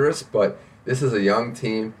dangerous, but this is a young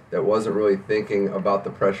team that wasn't really thinking about the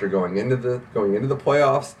pressure going into the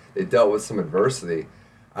playoffs. They dealt with some adversity.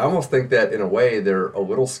 I almost think that in a way they're a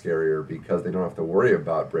little scarier because they don't have to worry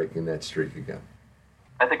about breaking that streak again.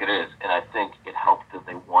 I think it is, and I think it helped that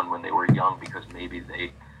they won when they were young because maybe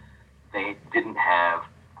they didn't have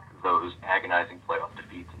those agonizing playoff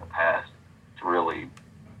defeats in the past to really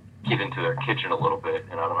get into their kitchen a little bit.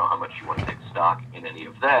 And I don't know how much you want to take stock in any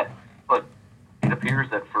of that, but it appears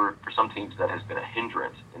that for some teams that has been a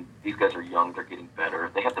hindrance. And these guys are young; they're getting better.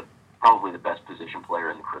 They have probably the best position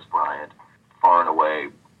player in Chris Bryant, far and away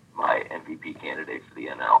my MVP candidate for the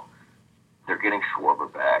NL. They're getting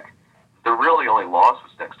Schwarber back. Their really only loss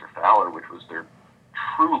was Dexter Fowler, which was their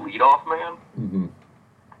true leadoff man. Mm-hmm.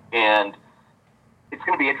 And it's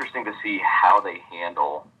going to be interesting to see how they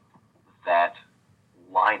handle that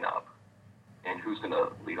lineup and who's going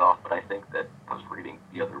to lead off. But I think that I was reading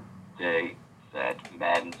the other day that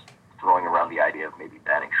Madden's throwing around the idea of maybe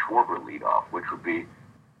batting Schwarber leadoff, which would be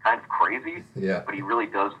kind of crazy. Yeah. But he really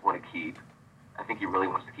does want to keep. I think he really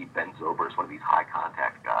wants to keep Ben Zobrist, one of these high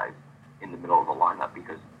contact guys, in the middle of the lineup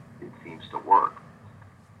because it seems to work.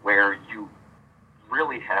 Where you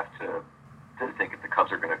really have to think if the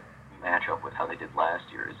Cubs are going to match up with how they did last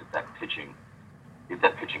year is if that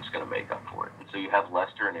pitching's going to make up for it. And so you have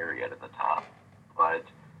Lester and Arrieta at the top, but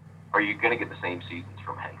are you going to get the same seasons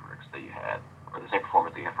from Hendricks that you had, or the same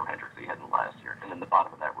performance that you had from Hendricks that you had in last year? And then the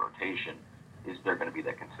bottom of that rotation, is there going to be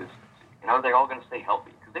that consistency? And are they all going to stay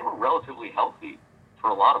healthy? Because they were relatively healthy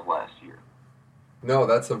for a lot of last year. No,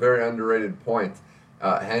 that's a very underrated point.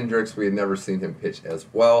 Hendricks, we had never seen him pitch as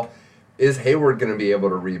well. Is Hayward going to be able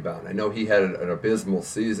to rebound? I know he had an abysmal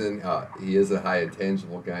season. He is a high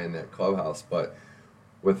intangible guy in that clubhouse, but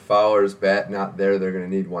with Fowler's bat not there, they're going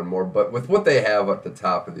to need one more. But with what they have at the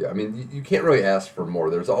top of you can't really ask for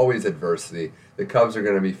more. There's always adversity. The Cubs are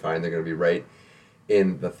going to be fine. They're going to be right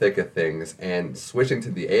in the thick of things. And switching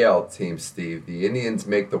to the AL team, Steve, the Indians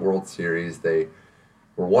make the World Series. They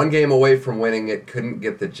were one game away from winning it, couldn't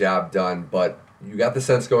get the job done, but you got the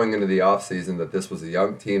sense going into the offseason that this was a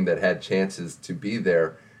young team that had chances to be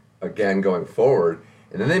there again going forward.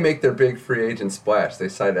 And then they make their big free agent splash. They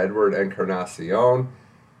signed Edward Encarnacion.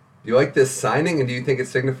 Do you like this signing, and do you think it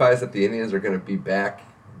signifies that the Indians are going to be back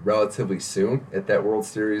relatively soon at that World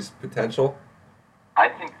Series potential? I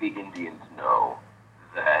think the Indians know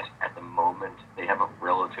that at the moment they have a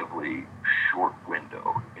relatively short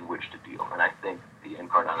window in which to deal. And I think the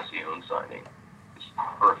Encarnacion signing is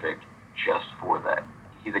perfect just for that.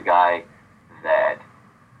 He's a guy that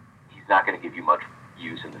he's not going to give you much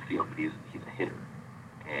use in the field, but he's a hitter.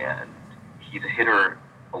 And he's a hitter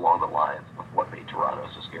along the lines of what made Toronto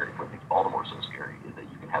so scary, what makes Baltimore so scary, is that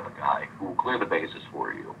you can have a guy who will clear the bases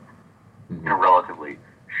for you in a relatively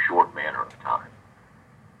short manner of time.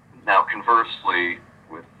 Now, conversely,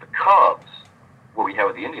 with the Cubs, what we had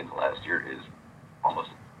with the Indians last year is almost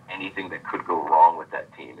anything that could go wrong with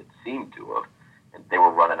that team, it seemed to have. And they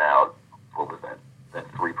were running out, what was that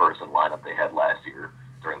three-person lineup they had last year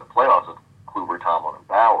during the playoffs of Kluber, Tomlin, and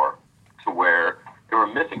Bauer, to where they were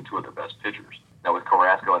missing two of their best pitchers. Now, with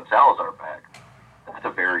Carrasco and Salazar back, that's a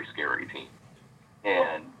very scary team.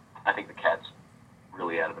 And I think the cat's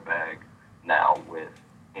really out of the bag now with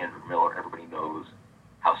Andrew Miller. Everybody knows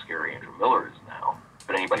how scary Andrew Miller is now.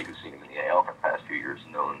 But anybody who's seen him in the AL for the past few years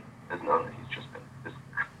has known that he's just been this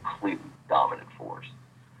completely dominant force.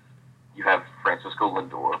 You have Francisco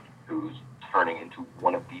Lindor, who's turning into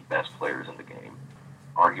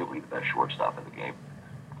shortstop in the game,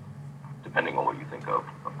 depending on what you think of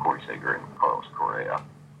Corey Seager and Carlos Correa.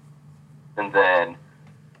 And then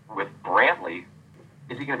with Brantley,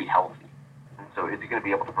 is he going to be healthy? And so is he going to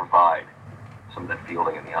be able to provide some of that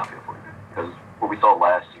fielding in the outfield for you? Because what we saw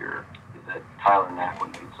last year is that Tyler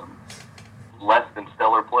Naquin made some less than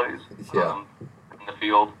stellar plays in the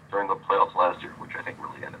field during the playoffs last year, which I think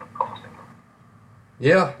really ended up costing them.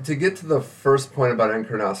 Yeah, to get to the first point about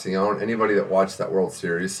Encarnacion, anybody that watched that World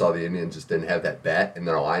Series saw the Indians just didn't have that bat in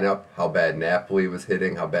their lineup, how bad Napoli was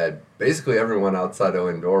hitting, how bad basically everyone outside of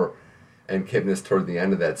Lindor and Kipnis toward the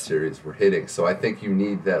end of that series were hitting. So I think you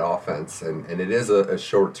need that offense, and it is a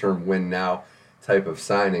short-term win now type of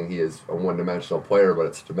signing. He is a one-dimensional player, but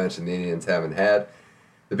it's a dimension the Indians haven't had.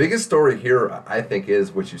 The biggest story here, I think,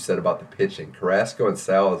 is what you said about the pitching. Carrasco and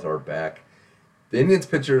Salazar back. The Indians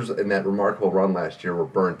pitchers in that remarkable run last year were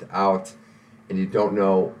burnt out, and you don't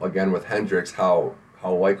know, again, with Hendricks, how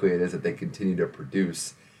likely it is that they continue to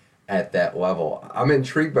produce at that level. I'm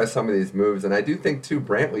intrigued by some of these moves, and I do think, too,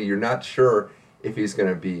 Brantley, you're not sure if he's going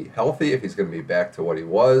to be healthy, if he's going to be back to what he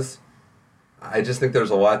was. I just think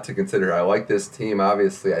there's a lot to consider. I like this team.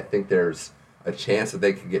 Obviously, I think there's a chance that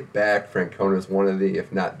they could get back. Francona is one of the,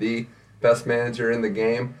 if not the, best manager in the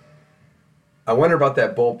game. I wonder about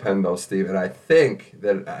that bullpen, though, Steve, and I think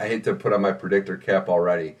that, I hate to put on my predictor cap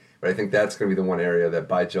already, but I think that's going to be the one area that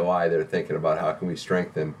by July they're thinking about how can we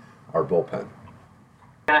strengthen our bullpen.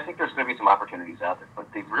 And I think there's going to be some opportunities out there, but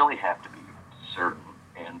they really have to be certain.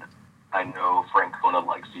 And I know Francona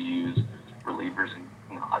likes to use relievers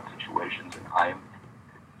in odd situations, and I'm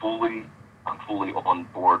fully on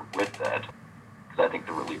board with that, because I think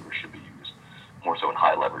the relievers should be used more so in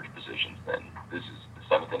high leverage positions than this is the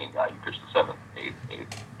seventh inning guy. You pitch the seventh, eighth,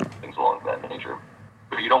 things along that nature.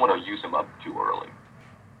 But you don't want to use him up too early.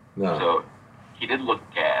 No. So he did look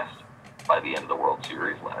gassed by the end of the World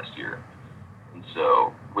Series last year. And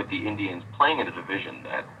so with the Indians playing in a division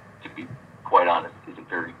that, to be quite honest, isn't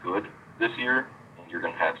very good this year, and you're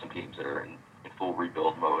going to have some teams that are in full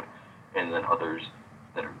rebuild mode, and then others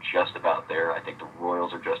that are just about there. I think the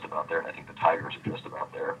Royals are just about there, and I think the Tigers are just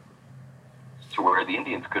about there. So where the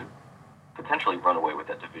Indians could potentially run away with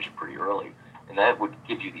that division pretty early, and that would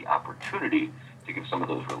give you the opportunity to give some of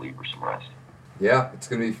those relievers some rest. Yeah, it's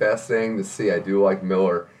going to be fascinating to see. I do like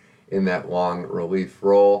Miller in that long relief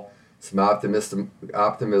role. Some optimism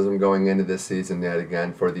going into this season yet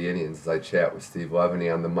again for the Indians as I chat with Steve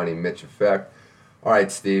Levany on the Money Mitch Effect. All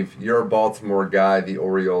right, Steve, you're a Baltimore guy. The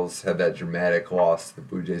Orioles had that dramatic loss to the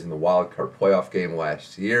Blue Jays in the wild card playoff game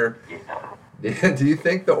last year. Yeah. Do you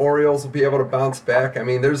think the Orioles will be able to bounce back? I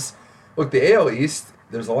mean, the AL East,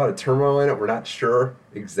 there's a lot of turmoil in it. We're not sure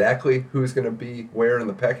exactly who's going to be where in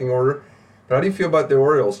the pecking order. But how do you feel about the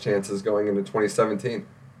Orioles' chances going into 2017?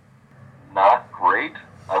 Not great.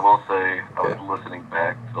 I will say I was listening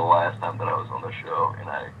back to the last time that I was on the show, and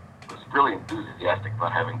I was really enthusiastic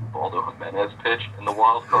about having Ubaldo Jimenez pitch in the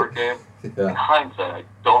wild card game. Yeah. In hindsight,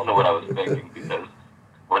 I don't know what I was thinking, because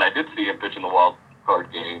when I did see him pitch in the wild card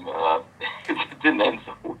game, it didn't end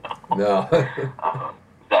so well. No.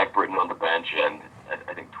 Zach Britton on the bench, and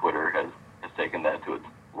I think Twitter has taken that to its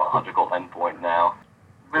logical endpoint now.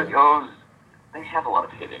 But the O's, they have a lot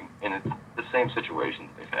of hitting, and it's the same situation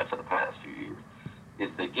that they've had for the past few years. Is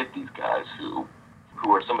they get these guys who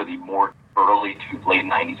are some of the more late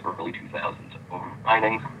 90s, early 2000s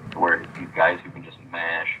signings, where these guys who can just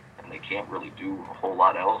mash and they can't really do a whole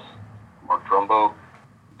lot else. Mark Trumbo,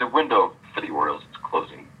 the window for the Orioles is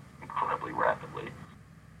closing incredibly rapidly.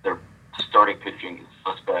 Their starting pitching is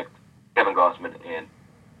suspect. Kevin Gausman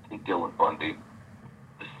and Dylan Bundy.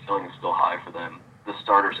 The ceiling is still high for them. The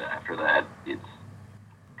starters after that, it's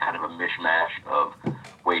kind of a mishmash of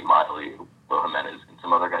Wade Miley, Will Jimenez, and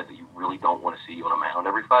some other guys that you really don't want to see on a mound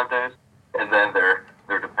every 5 days. And then they're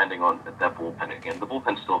depending on that bullpen again. The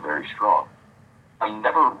bullpen's still very strong. I'm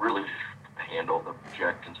never really handle the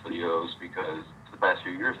projections for the O's, because for the past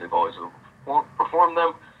few years they've always performed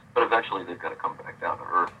them, but eventually they've got to come back down to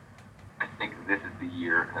earth. I think this is the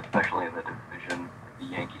year, especially in the division, the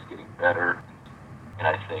Yankees getting better, and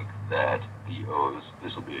I think that the O's,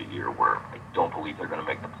 this will be a year where I don't believe they're going to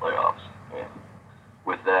make the playoffs. And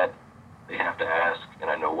with that, they have to ask, and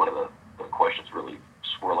I know one of the questions really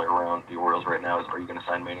swirling around the Orioles right now is, are you going to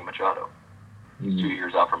sign Manny Machado? He's 2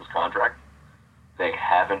 years out from his contract. They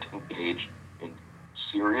haven't engaged in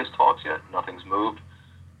serious talks yet. Nothing's moved.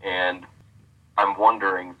 And I'm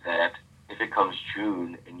wondering that if it comes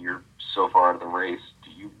June and you're so far out of the race,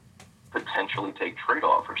 do you potentially take trade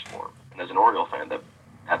offers for him? And as an Oriole fan, that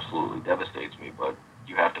absolutely devastates me, but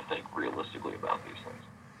you have to think realistically about these things.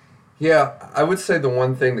 Yeah, I would say the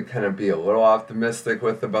one thing to kind of be a little optimistic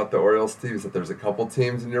with about the Orioles team is that there's a couple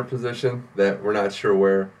teams in your position that we're not sure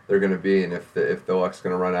where they're going to be and if the luck's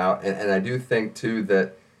going to run out. And I do think too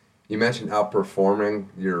that you mentioned outperforming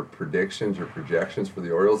your predictions, your projections for the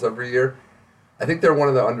Orioles every year. I think they're one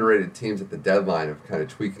of the underrated teams at the deadline of kind of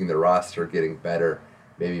tweaking their roster, getting better,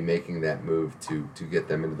 maybe making that move to get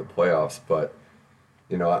them into the playoffs. But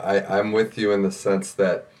I'm with you in the sense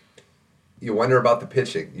that you wonder about the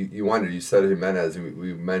pitching. You wonder. You said Jimenez.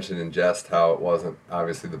 We mentioned in jest how it wasn't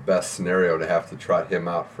obviously the best scenario to have to trot him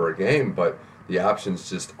out for a game, but the options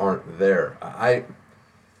just aren't there.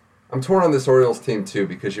 I'm torn on this Orioles team too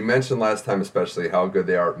because you mentioned last time especially how good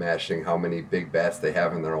they are at mashing, how many big bats they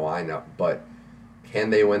have in their lineup, but can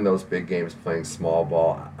they win those big games playing small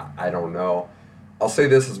ball? I don't know. I'll say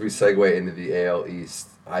this as we segue into the AL East.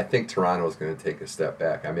 I think Toronto is going to take a step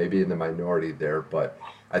back. I may be in the minority there, but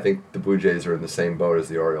I think the Blue Jays are in the same boat as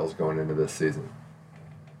the Orioles going into this season.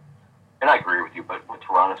 And I agree with you, but what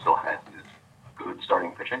Toronto still has is good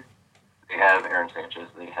starting pitching. They have Aaron Sanchez,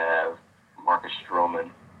 they have Marcus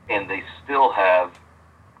Stroman, and they still have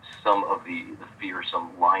some of the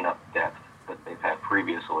fearsome lineup depth that they've had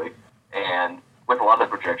previously. And with a lot of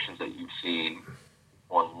the projections that you've seen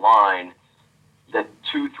online, that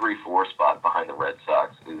 2, 3, 4 spot behind the Red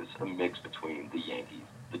Sox is a mix between the Yankees,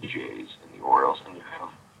 the Jays, and the Orioles, and you have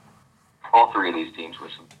all three of these teams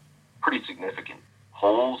with some pretty significant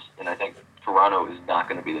holes, and I think Toronto is not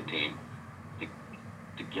going to be the team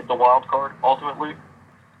to get the wild card ultimately,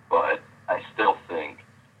 but I still think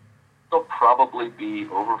they'll probably be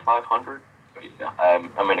over 500. But yeah,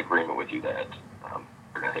 I'm in agreement with you that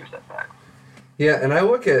they're going to take a step back. Yeah, and I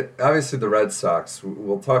look at, obviously, the Red Sox.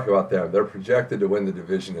 We'll talk about them. They're projected to win the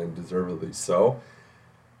division, and deservedly so.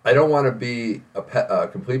 I don't want to be a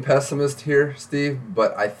complete pessimist here, Steve,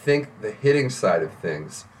 but I think the hitting side of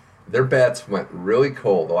things, their bats went really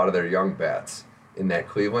cold, a lot of their young bats, in that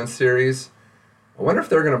Cleveland series. I wonder if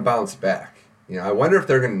they're going to bounce back. I wonder if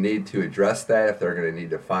they're going to need to address that, if they're going to need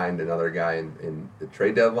to find another guy in the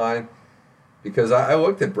trade deadline. Because I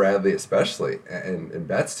looked at Bradley especially, and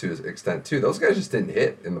Betts to an extent too. Those guys just didn't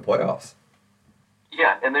hit in the playoffs.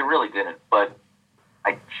 Yeah, and they really didn't. But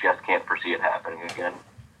I just can't foresee it happening again,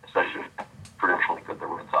 especially traditionally good the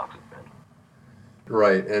Red Sox have been.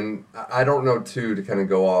 Right, and I don't know too, to kind of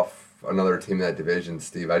go off another team in that division,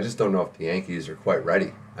 Steve. I just don't know if the Yankees are quite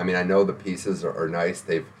ready. I mean, I know the pieces are nice.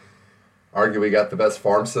 They've arguably got the best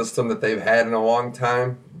farm system that they've had in a long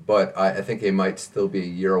time. But I think they might still be a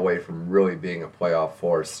year away from really being a playoff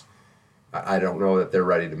force. I don't know that they're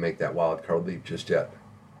ready to make that wild card leap just yet.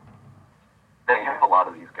 They have a lot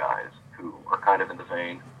of these guys who are kind of in the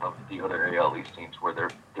vein of the other AL East teams where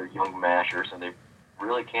they're young mashers and they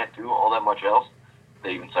really can't do all that much else.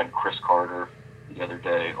 They even signed Chris Carter the other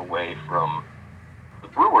day away from the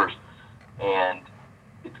Brewers, and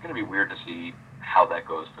it's going to be weird to see how that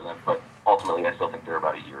goes for them. But ultimately, I still think they're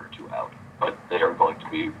about a year or two out. But they are going to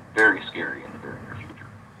be very scary in the very near future.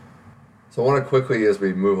 So I want to quickly, as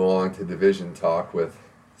we move along to division talk with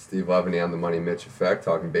Steve Levany on the Money Mitch Effect,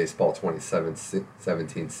 talking baseball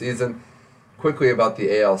 2017 season. Quickly about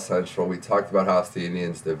the AL Central, we talked about how it's the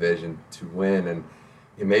Indians' division to win, and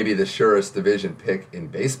it may be the surest division pick in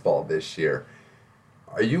baseball this year.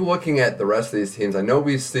 Are you looking at the rest of these teams? I know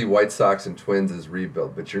we see White Sox and Twins as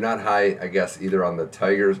rebuild, but you're not high, I guess, either on the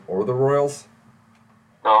Tigers or the Royals?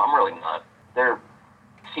 No, I'm really not. They're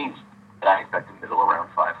teams that I expect to middle around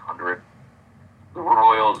 500. The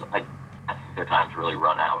Royals, I think their time's really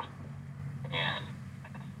run out, and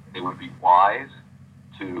they would be wise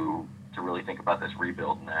to really think about this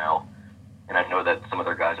rebuild now. And I know that some of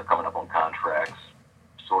their guys are coming up on contracts,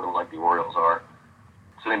 sort of like the Orioles are.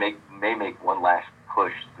 So they may make one last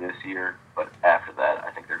push this year, but after that,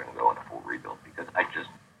 I think they're going to go into full rebuild because I just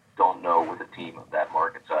don't know with a team of that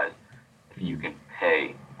market size if you can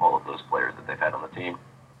pay all of those players that they've had on the team.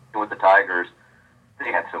 And with the Tigers,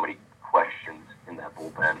 they had so many questions in that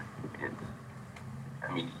bullpen.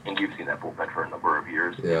 And you've seen that bullpen for a number of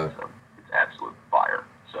years. Yeah. It's absolute fire.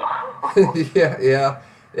 So yeah.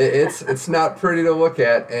 It's not pretty to look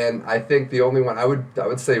at, and I think the only one I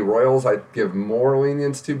would say Royals I'd give more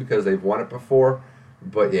lenience to because they've won it before.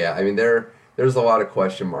 But yeah, I mean there's a lot of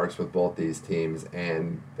question marks with both these teams,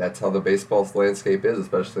 and that's how the baseball landscape is,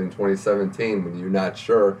 especially in 2017 when you're not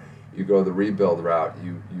sure. You go the rebuild route.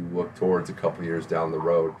 You look towards a couple years down the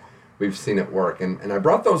road. We've seen it work, and I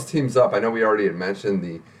brought those teams up. I know we already had mentioned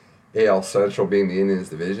the AL Central being the Indians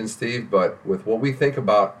division, Steve, but with what we think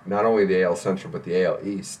about not only the AL Central but the AL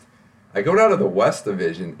East, I go down to the West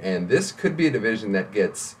division, and this could be a division that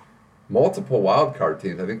gets multiple wild card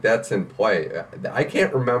teams. I think that's in play. I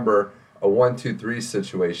can't remember a 1-2-3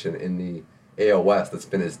 situation in the AL West that's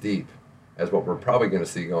been as deep as what we're probably going to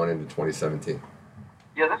see going into 2017.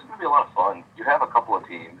 Yeah, this is going to be a lot of fun. You have a couple of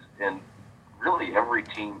teams, and really every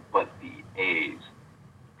team but the A's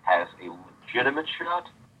has a legitimate shot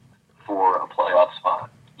for a playoff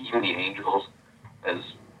spot. Even the Angels, as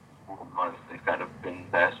they've kind of been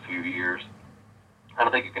the past few years, I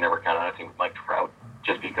don't think you can ever count on a team with Mike Trout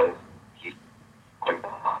just because he's like the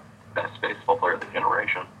best baseball player of the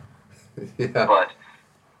generation. Yeah. But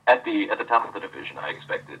at the top of the division, I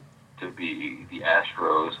expect it to be the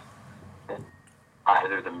Astros, and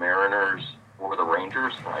either the Mariners or the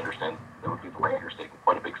Rangers. And I understand that would be the Rangers taking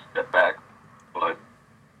quite a big step back, but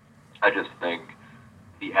I just think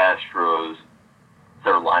the Astros,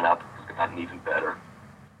 their lineup has gotten even better.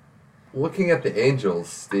 Looking at the Angels,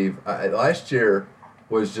 Steve, last year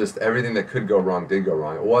was just everything that could go wrong did go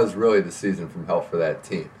wrong. It was really the season from hell for that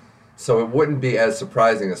team. So it wouldn't be as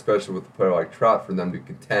surprising, especially with a player like Trout, for them to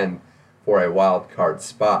contend for a wild card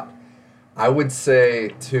spot. I would say,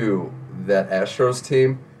 too, that Astros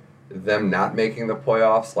team, them not making the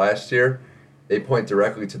playoffs last year, they point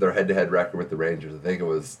directly to their head-to-head record with the Rangers. I think it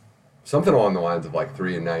was something along the lines of like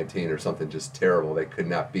 3-19 or something just terrible. They could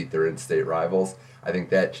not beat their in-state rivals. I think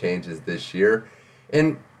that changes this year.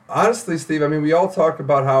 And honestly, Steve, I mean, we all talk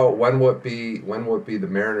about how when would it be the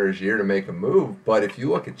Mariners' year to make a move, but if you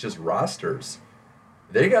look at just rosters,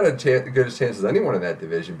 they got a good as chance as anyone in that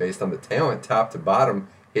division based on the talent, top to bottom,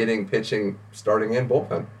 hitting, pitching, starting, and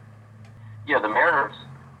bullpen. Yeah, the Mariners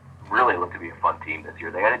really look to be a fun team this year.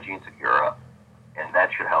 They added Gene Segura, and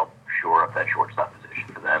that should help shore up that shortstop position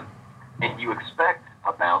for them. And you expect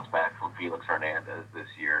a bounce back from Felix Hernandez this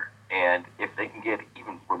year. And if they can get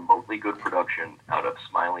even remotely good production out of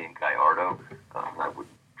Smiley and Gallardo, I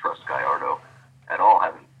wouldn't trust Gallardo at all.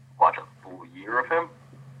 Having watched a full year of him,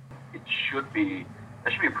 that should be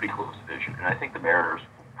a pretty close division. And I think the Mariners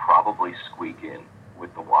will probably squeak in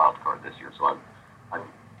with the wild card this year. So I'm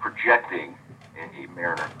projecting a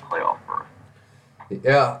Mariner playoff berth.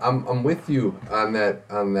 Yeah, I'm with you on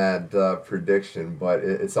that prediction, but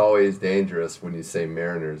it's always dangerous when you say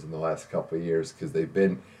Mariners in the last couple of years because they've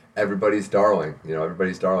been everybody's darling.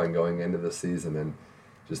 Everybody's darling going into the season and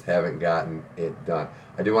just haven't gotten it done.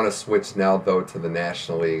 I do want to switch now, though, to the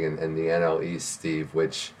National League and the NL East, Steve,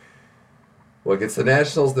 which, look, it's the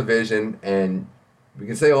Nationals division, and we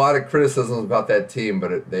can say a lot of criticisms about that team,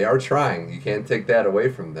 but they are trying. You can't take that away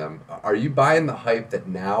from them. Are you buying the hype that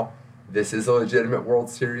now this is a legitimate World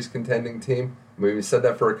Series contending team? I mean, we said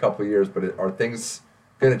that for a couple of years, but are things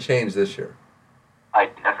going to change this year? I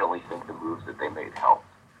definitely think the moves that they made helped.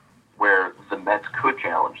 Where the Mets could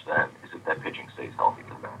challenge them is if that pitching stays healthy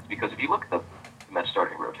for the Mets. Because if you look at the Mets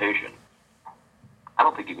starting rotation, I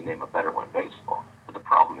don't think you can name a better one in baseball. But the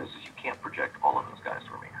problem is you can't project all of those guys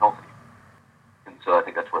to remain healthy. And so I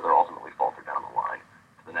think that's where they're ultimately falter down the line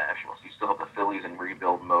to the Nationals. You still have the Phillies in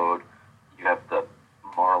rebuild mode. You have the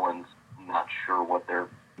Marlins not sure what they're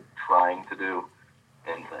trying to do.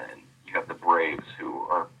 And then you have the Braves who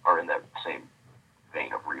are in that same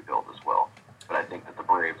vein of rebuild as well. But I think that the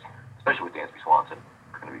Braves, especially with Dansby Swanson,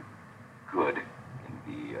 are going to be good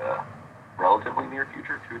in the relatively near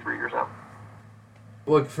future, 2-3 years out.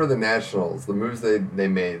 Look, for the Nationals, the moves they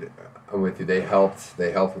made, I'm with you, they helped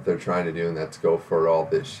what they're trying to do, and that's go for it all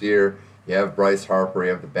this year. You have Bryce Harper,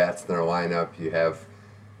 you have the bats in their lineup, you have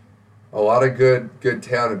a lot of good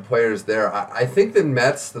talented players there. I think the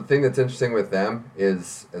Mets, the thing that's interesting with them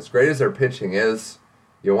is, as great as their pitching is,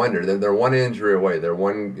 you wonder, they're one injury away. They're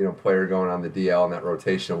one player going on the DL in that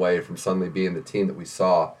rotation away from suddenly being the team that we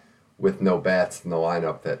saw with no bats in the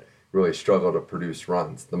lineup that really struggled to produce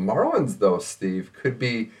runs. The Marlins, though, Steve, could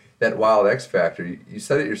be that wild X factor. You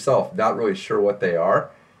said it yourself, not really sure what they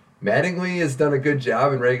are. Mattingly has done a good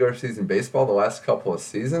job in regular season baseball the last couple of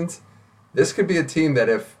seasons. This could be a team that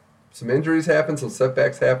if some injuries happen, some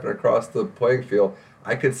setbacks happen across the playing field,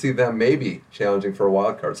 I could see them maybe challenging for a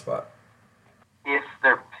wild card spot. If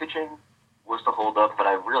their pitching was to hold up, but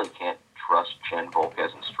I really can't trust Chen,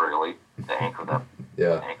 Volquez, and Straley to anchor that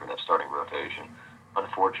starting rotation.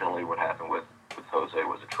 Unfortunately, what happened with Jose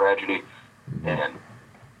was a tragedy, and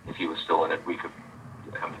if he was still in it,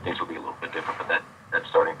 things would be a little bit different. But that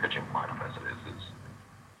starting pitching lineup as it is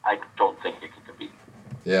I don't think it can compete.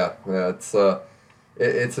 Yeah,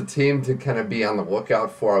 it's a team to kind of be on the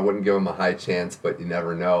lookout for. I wouldn't give them a high chance, but you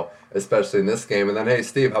never know, especially in this game. And then, hey,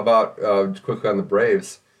 Steve, how about quickly on the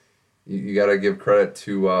Braves? You got to give credit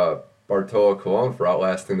to Bartolo Colon for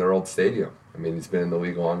outlasting their old stadium. I mean, he's been in the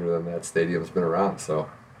league longer than that stadium's been around, so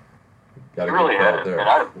got to give credit there. And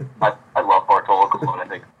I love Bartolo Colon. I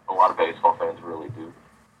think a lot of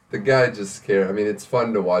The guy just cares. I mean, it's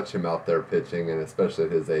fun to watch him out there pitching, and especially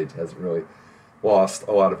at his age, hasn't really lost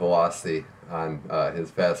a lot of velocity on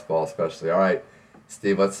his fastball, especially. All right,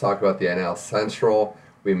 Steve, let's talk about the NL Central.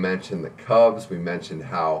 We mentioned the Cubs. We mentioned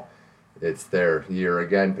how it's their year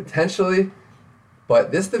again, potentially.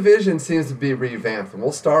 But this division seems to be revamped. And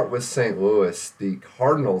we'll start with St. Louis. The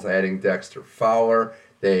Cardinals adding Dexter Fowler.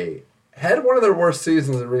 They had one of their worst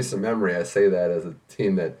seasons in recent memory. I say that as a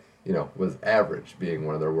team that, was average, being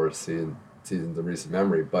one of their worst seasons in recent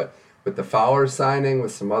memory. But with the Fowler signing,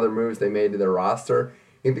 with some other moves they made to their roster,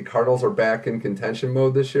 I think the Cardinals are back in contention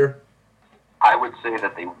mode this year? I would say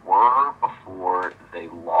that they were before they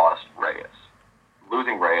lost Reyes.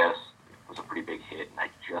 Losing Reyes was a pretty big hit, and I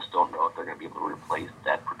just don't know if they're going to be able to replace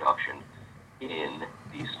that production in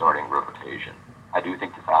the starting rotation. I do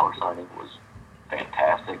think the Fowler signing was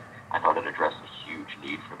fantastic. I thought it addressed a huge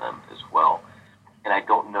need for them as well. And I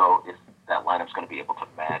don't know if that lineup's going to be able to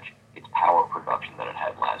match its power production that it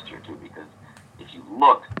had last year, too, because if you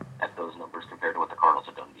look at those numbers compared to what the Cardinals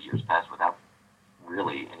have done in the years past without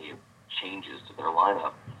really any changes to their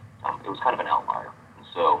lineup, it was kind of an outlier. And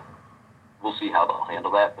so we'll see how they'll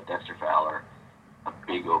handle that. But Dexter Fowler, a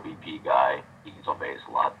big OBP guy, he gets on base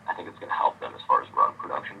a lot. I think it's going to help them as far as run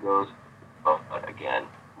production goes. But again,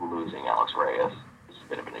 losing Alex Reyes is a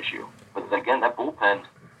bit of an issue. But again, that bullpen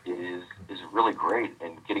is really great,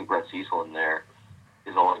 and getting Brett Cecil in there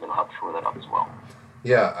is only going to help shore that up as well.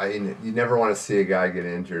 Yeah, I mean, you never want to see a guy get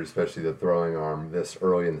injured, especially the throwing arm, this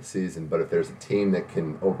early in the season. But if there's a team that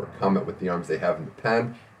can overcome it with the arms they have in the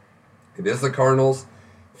pen, it is the Cardinals.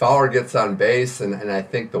 Fowler gets on base, and I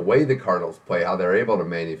think the way the Cardinals play, how they're able to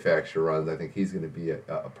manufacture runs, I think he's going to be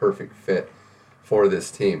a perfect fit for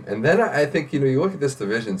this team. And then I think, you look at this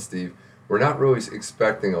division, Steve, we're not really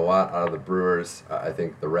expecting a lot out of the Brewers. I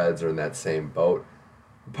think the Reds are in that same boat.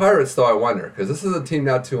 The Pirates, though, I wonder, because this is a team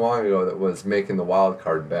not too long ago that was making the wild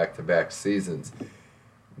card back-to-back seasons.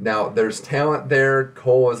 Now, there's talent there.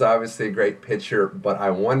 Cole is obviously a great pitcher, but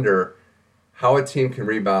I wonder how a team can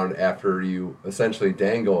rebound after you essentially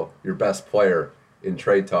dangle your best player in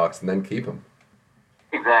trade talks and then keep him.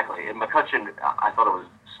 Exactly. And McCutchen, I thought it was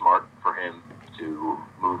smart for him to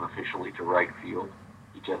move officially to right field.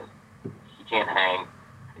 He can't hang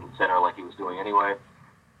in center like he was doing anyway.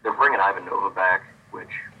 They're bringing Ivan Nova back, which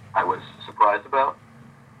I was surprised about.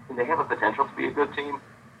 And they have a potential to be a good team.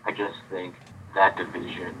 I just think that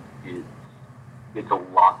division it's a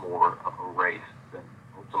lot more of a race than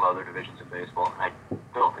some other divisions in baseball, and I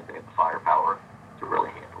don't think they have the firepower to really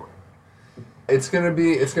handle it. It's gonna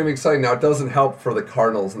be exciting. Now, it doesn't help for the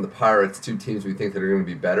Cardinals and the Pirates, two teams we think that are going to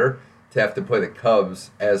be better, to have to play the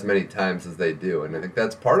Cubs as many times as they do, and I think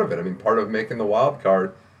that's part of it. I mean, part of making the wild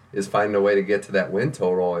card is finding a way to get to that win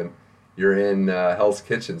total, and you're in Hell's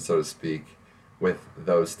Kitchen, so to speak, with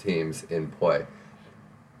those teams in play.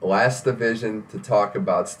 Last division to talk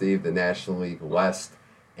about, Steve, the National League West.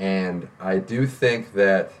 And I do think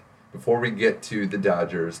that before we get to the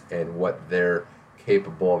Dodgers and what they're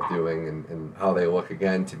capable of doing and how they look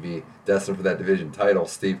again to be destined for that division title,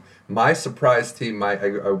 Steve, my surprise team, I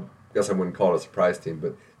guess I wouldn't call it a surprise team,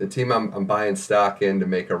 but the team I'm buying stock in to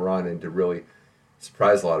make a run and to really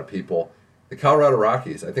surprise a lot of people, the Colorado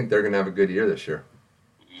Rockies. I think they're going to have a good year this year.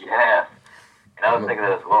 Yeah, and I was thinking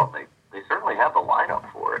that as well. They certainly have the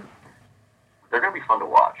lineup for it. They're going to be fun to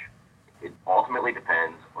watch. It ultimately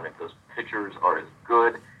depends on if those pitchers are as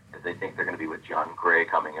good as they think they're going to be with John Gray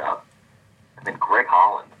coming up. And then Greg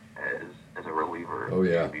Holland as a reliever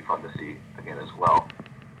should be fun to see again as well.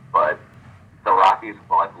 But the Rockies,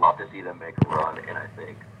 well, I'd love to see them make a run, and I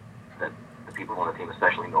think that the people on the team,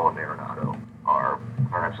 especially Nolan Arenado, are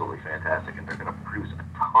absolutely fantastic, and they're going to produce a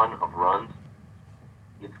ton of runs.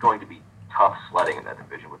 It's going to be tough sledding in that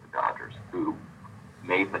division with the Dodgers, who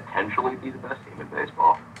may potentially be the best team in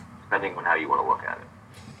baseball, depending on how you want to look at it.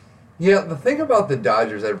 Yeah, the thing about the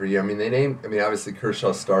Dodgers every year, obviously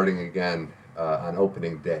Kershaw's starting again on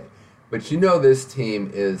opening day. But this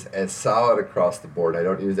team is as solid across the board. I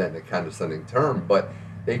don't use that in a condescending term, but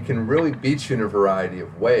they can really beat you in a variety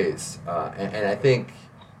of ways. And I think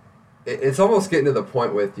it's almost getting to the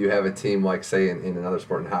point with you have a team like, say, in another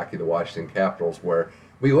sport in hockey, the Washington Capitals, where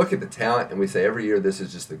we look at the talent and we say every year this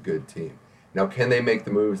is just a good team. Now, can they make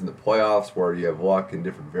the moves in the playoffs where you have luck and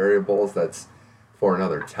different variables? That's for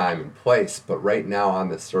another time and place. But right now on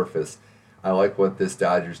the surface, I like what this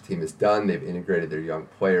Dodgers team has done. They've integrated their young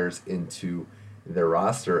players into their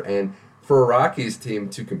roster. And for a Rockies team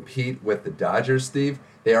to compete with the Dodgers, Steve,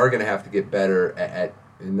 they are going to have to get better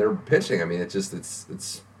in their pitching. I mean,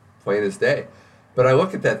 it's plain as day. But I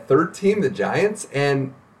look at that third team, the Giants,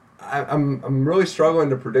 and I'm really struggling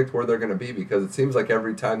to predict where they're going to be because it seems like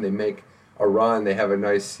every time they make a run, they have a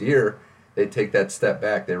nice year, they take that step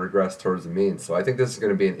back, they regress towards the mean. So I think this is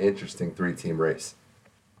going to be an interesting 3-team race.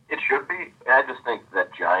 It should be. I just think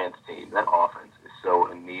that Giants team, that offense is so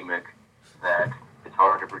anemic that it's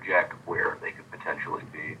hard to project where they could potentially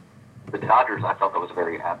be. The Dodgers, I thought that was a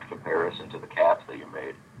very apt comparison to the Caps that you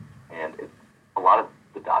made. And a lot of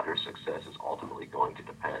the Dodgers' success is ultimately going to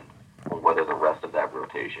depend on whether the rest of that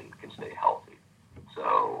rotation can stay healthy.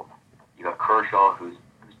 So you got Kershaw, who's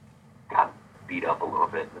got beat up a little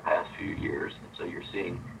bit in the past few years, and so you're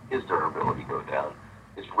seeing his durability go down.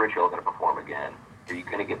 Is Rich Hill going to perform again? Are you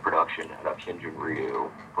going to get production out of Hyun-Jin Ryu,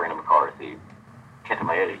 Brandon McCarthy, Kenta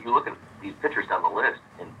Maeda? You look at these pitchers down the list,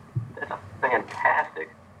 and that's a fantastic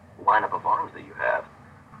lineup of arms that you have.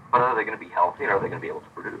 But are they going to be healthy, and are they going to be able to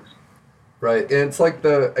produce? Right, and it's like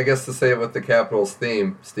I guess to say it with the Capitals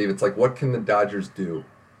theme, Steve, it's like what can the Dodgers do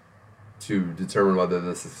to determine whether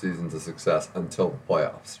this season's a success until the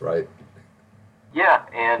playoffs, right? Yeah,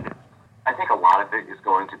 and I think a lot of it is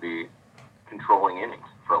going to be controlling innings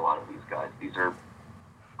for a lot of these guys.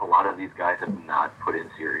 A lot of these guys have not put in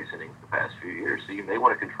serious innings the past few years, so you may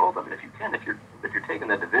want to control them. And if you can, if you're taking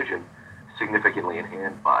the division significantly in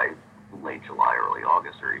hand by late July, early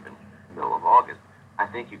August, or even middle of August, I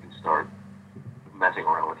think you can start messing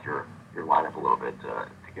around with your lineup a little bit to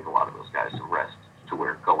give a lot of those guys some rest to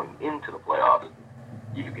where going into the playoffs,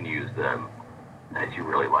 you can use them as you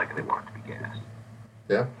really like and they want it to be gassed.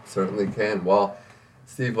 Yeah, certainly can. Well,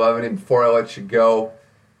 Steve Levine, before I let you go,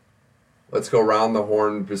 let's go around the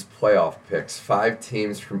horn, just playoff picks. 5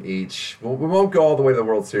 teams from each. Well, we won't go all the way to the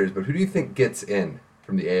World Series, but who do you think gets in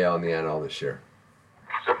from the AL and the NL this year?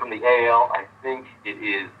 So from the AL, I think it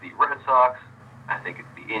is the Red Sox. I think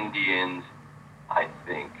it's the Indians. I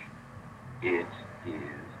think it is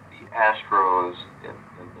the Astros and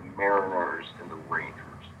the Mariners and the Rangers.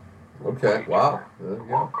 Okay, wow. There you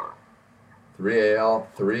go. 3 AL,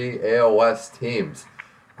 3 AL West teams.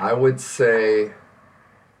 I would say,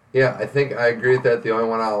 yeah, I think I agree with that. The only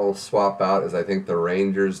one I'll swap out is I think the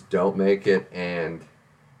Rangers don't make it, and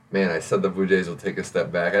man, I said the Blue Jays will take a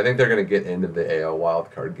step back. I think they're going to get into the AL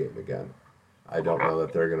wildcard game again. I don't know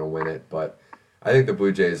that they're going to win it, but I think the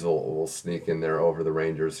Blue Jays will sneak in there over the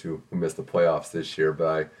Rangers who missed the playoffs this year, but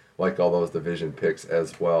I like all those division picks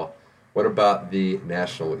as well. What about the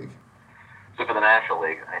National League? So for the National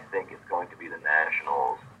League, I think it's going to be the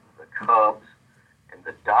Nationals, the Cubs, and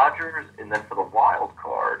the Dodgers, and then for the wild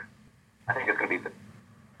card, I think it's going to be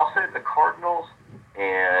I'll say the Cardinals,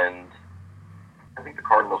 and I think the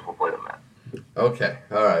Cardinals will play the Mets. Okay,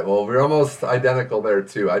 all right. Well, we're almost identical there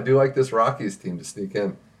too. I do like this Rockies team to sneak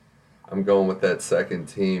in. I'm going with that second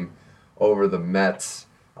team over the Mets.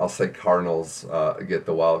 I'll say Cardinals get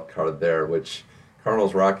the wild card there, which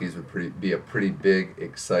Cardinals-Rockies would be a pretty big,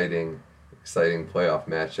 exciting playoff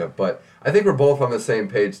matchup. But I think we're both on the same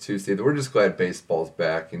page too, Steve. We're just glad baseball's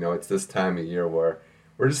back. You know, it's this time of year where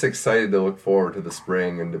we're just excited to look forward to the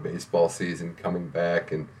spring and the baseball season coming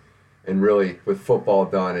back. And really, with football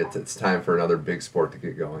done, it's time for another big sport to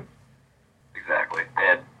get going. Exactly.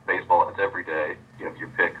 And baseball, it's every day. You have your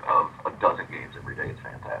pick of a dozen games every day. It's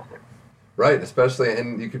fantastic. Right, especially,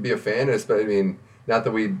 and you could be a fan, I mean, not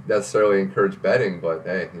that we necessarily encourage betting, but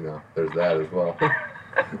hey, you know, there's that as well.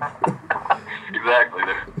 Exactly.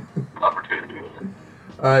 There's opportunity.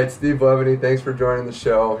 All right, Steve Levine, thanks for joining the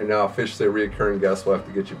show. You're now officially a recurring guest. We'll have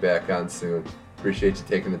to get you back on soon. Appreciate you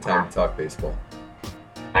taking the time to talk baseball.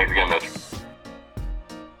 Thanks again, Mitch.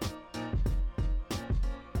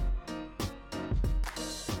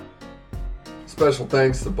 Special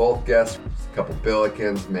thanks to both guests. A couple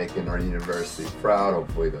Billikens making our university proud.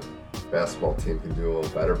 Hopefully the basketball team can do a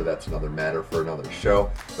little better, but that's another matter for another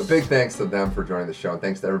show. But big thanks to them for joining the show, and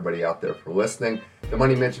thanks to everybody out there for listening. The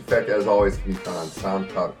Money Mitch Effect, as always, can be found on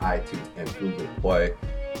SoundCloud, iTunes, and Google Play.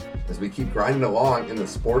 As we keep grinding along in the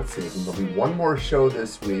sports season, there'll be one more show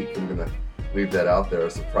this week. I'm going to leave that out there,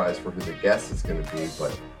 a surprise for who the guest is going to be.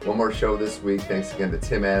 But one more show this week. Thanks again to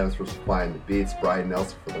Tim Adams for supplying the beats, Brian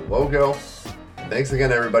Nelson for the logo. And thanks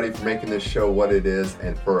again, everybody, for making this show what it is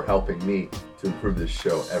and for helping me to improve this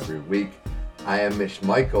show every week. I am Mitch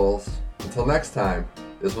Michaels. Until next time,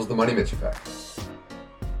 this was the Money Mitch Effect.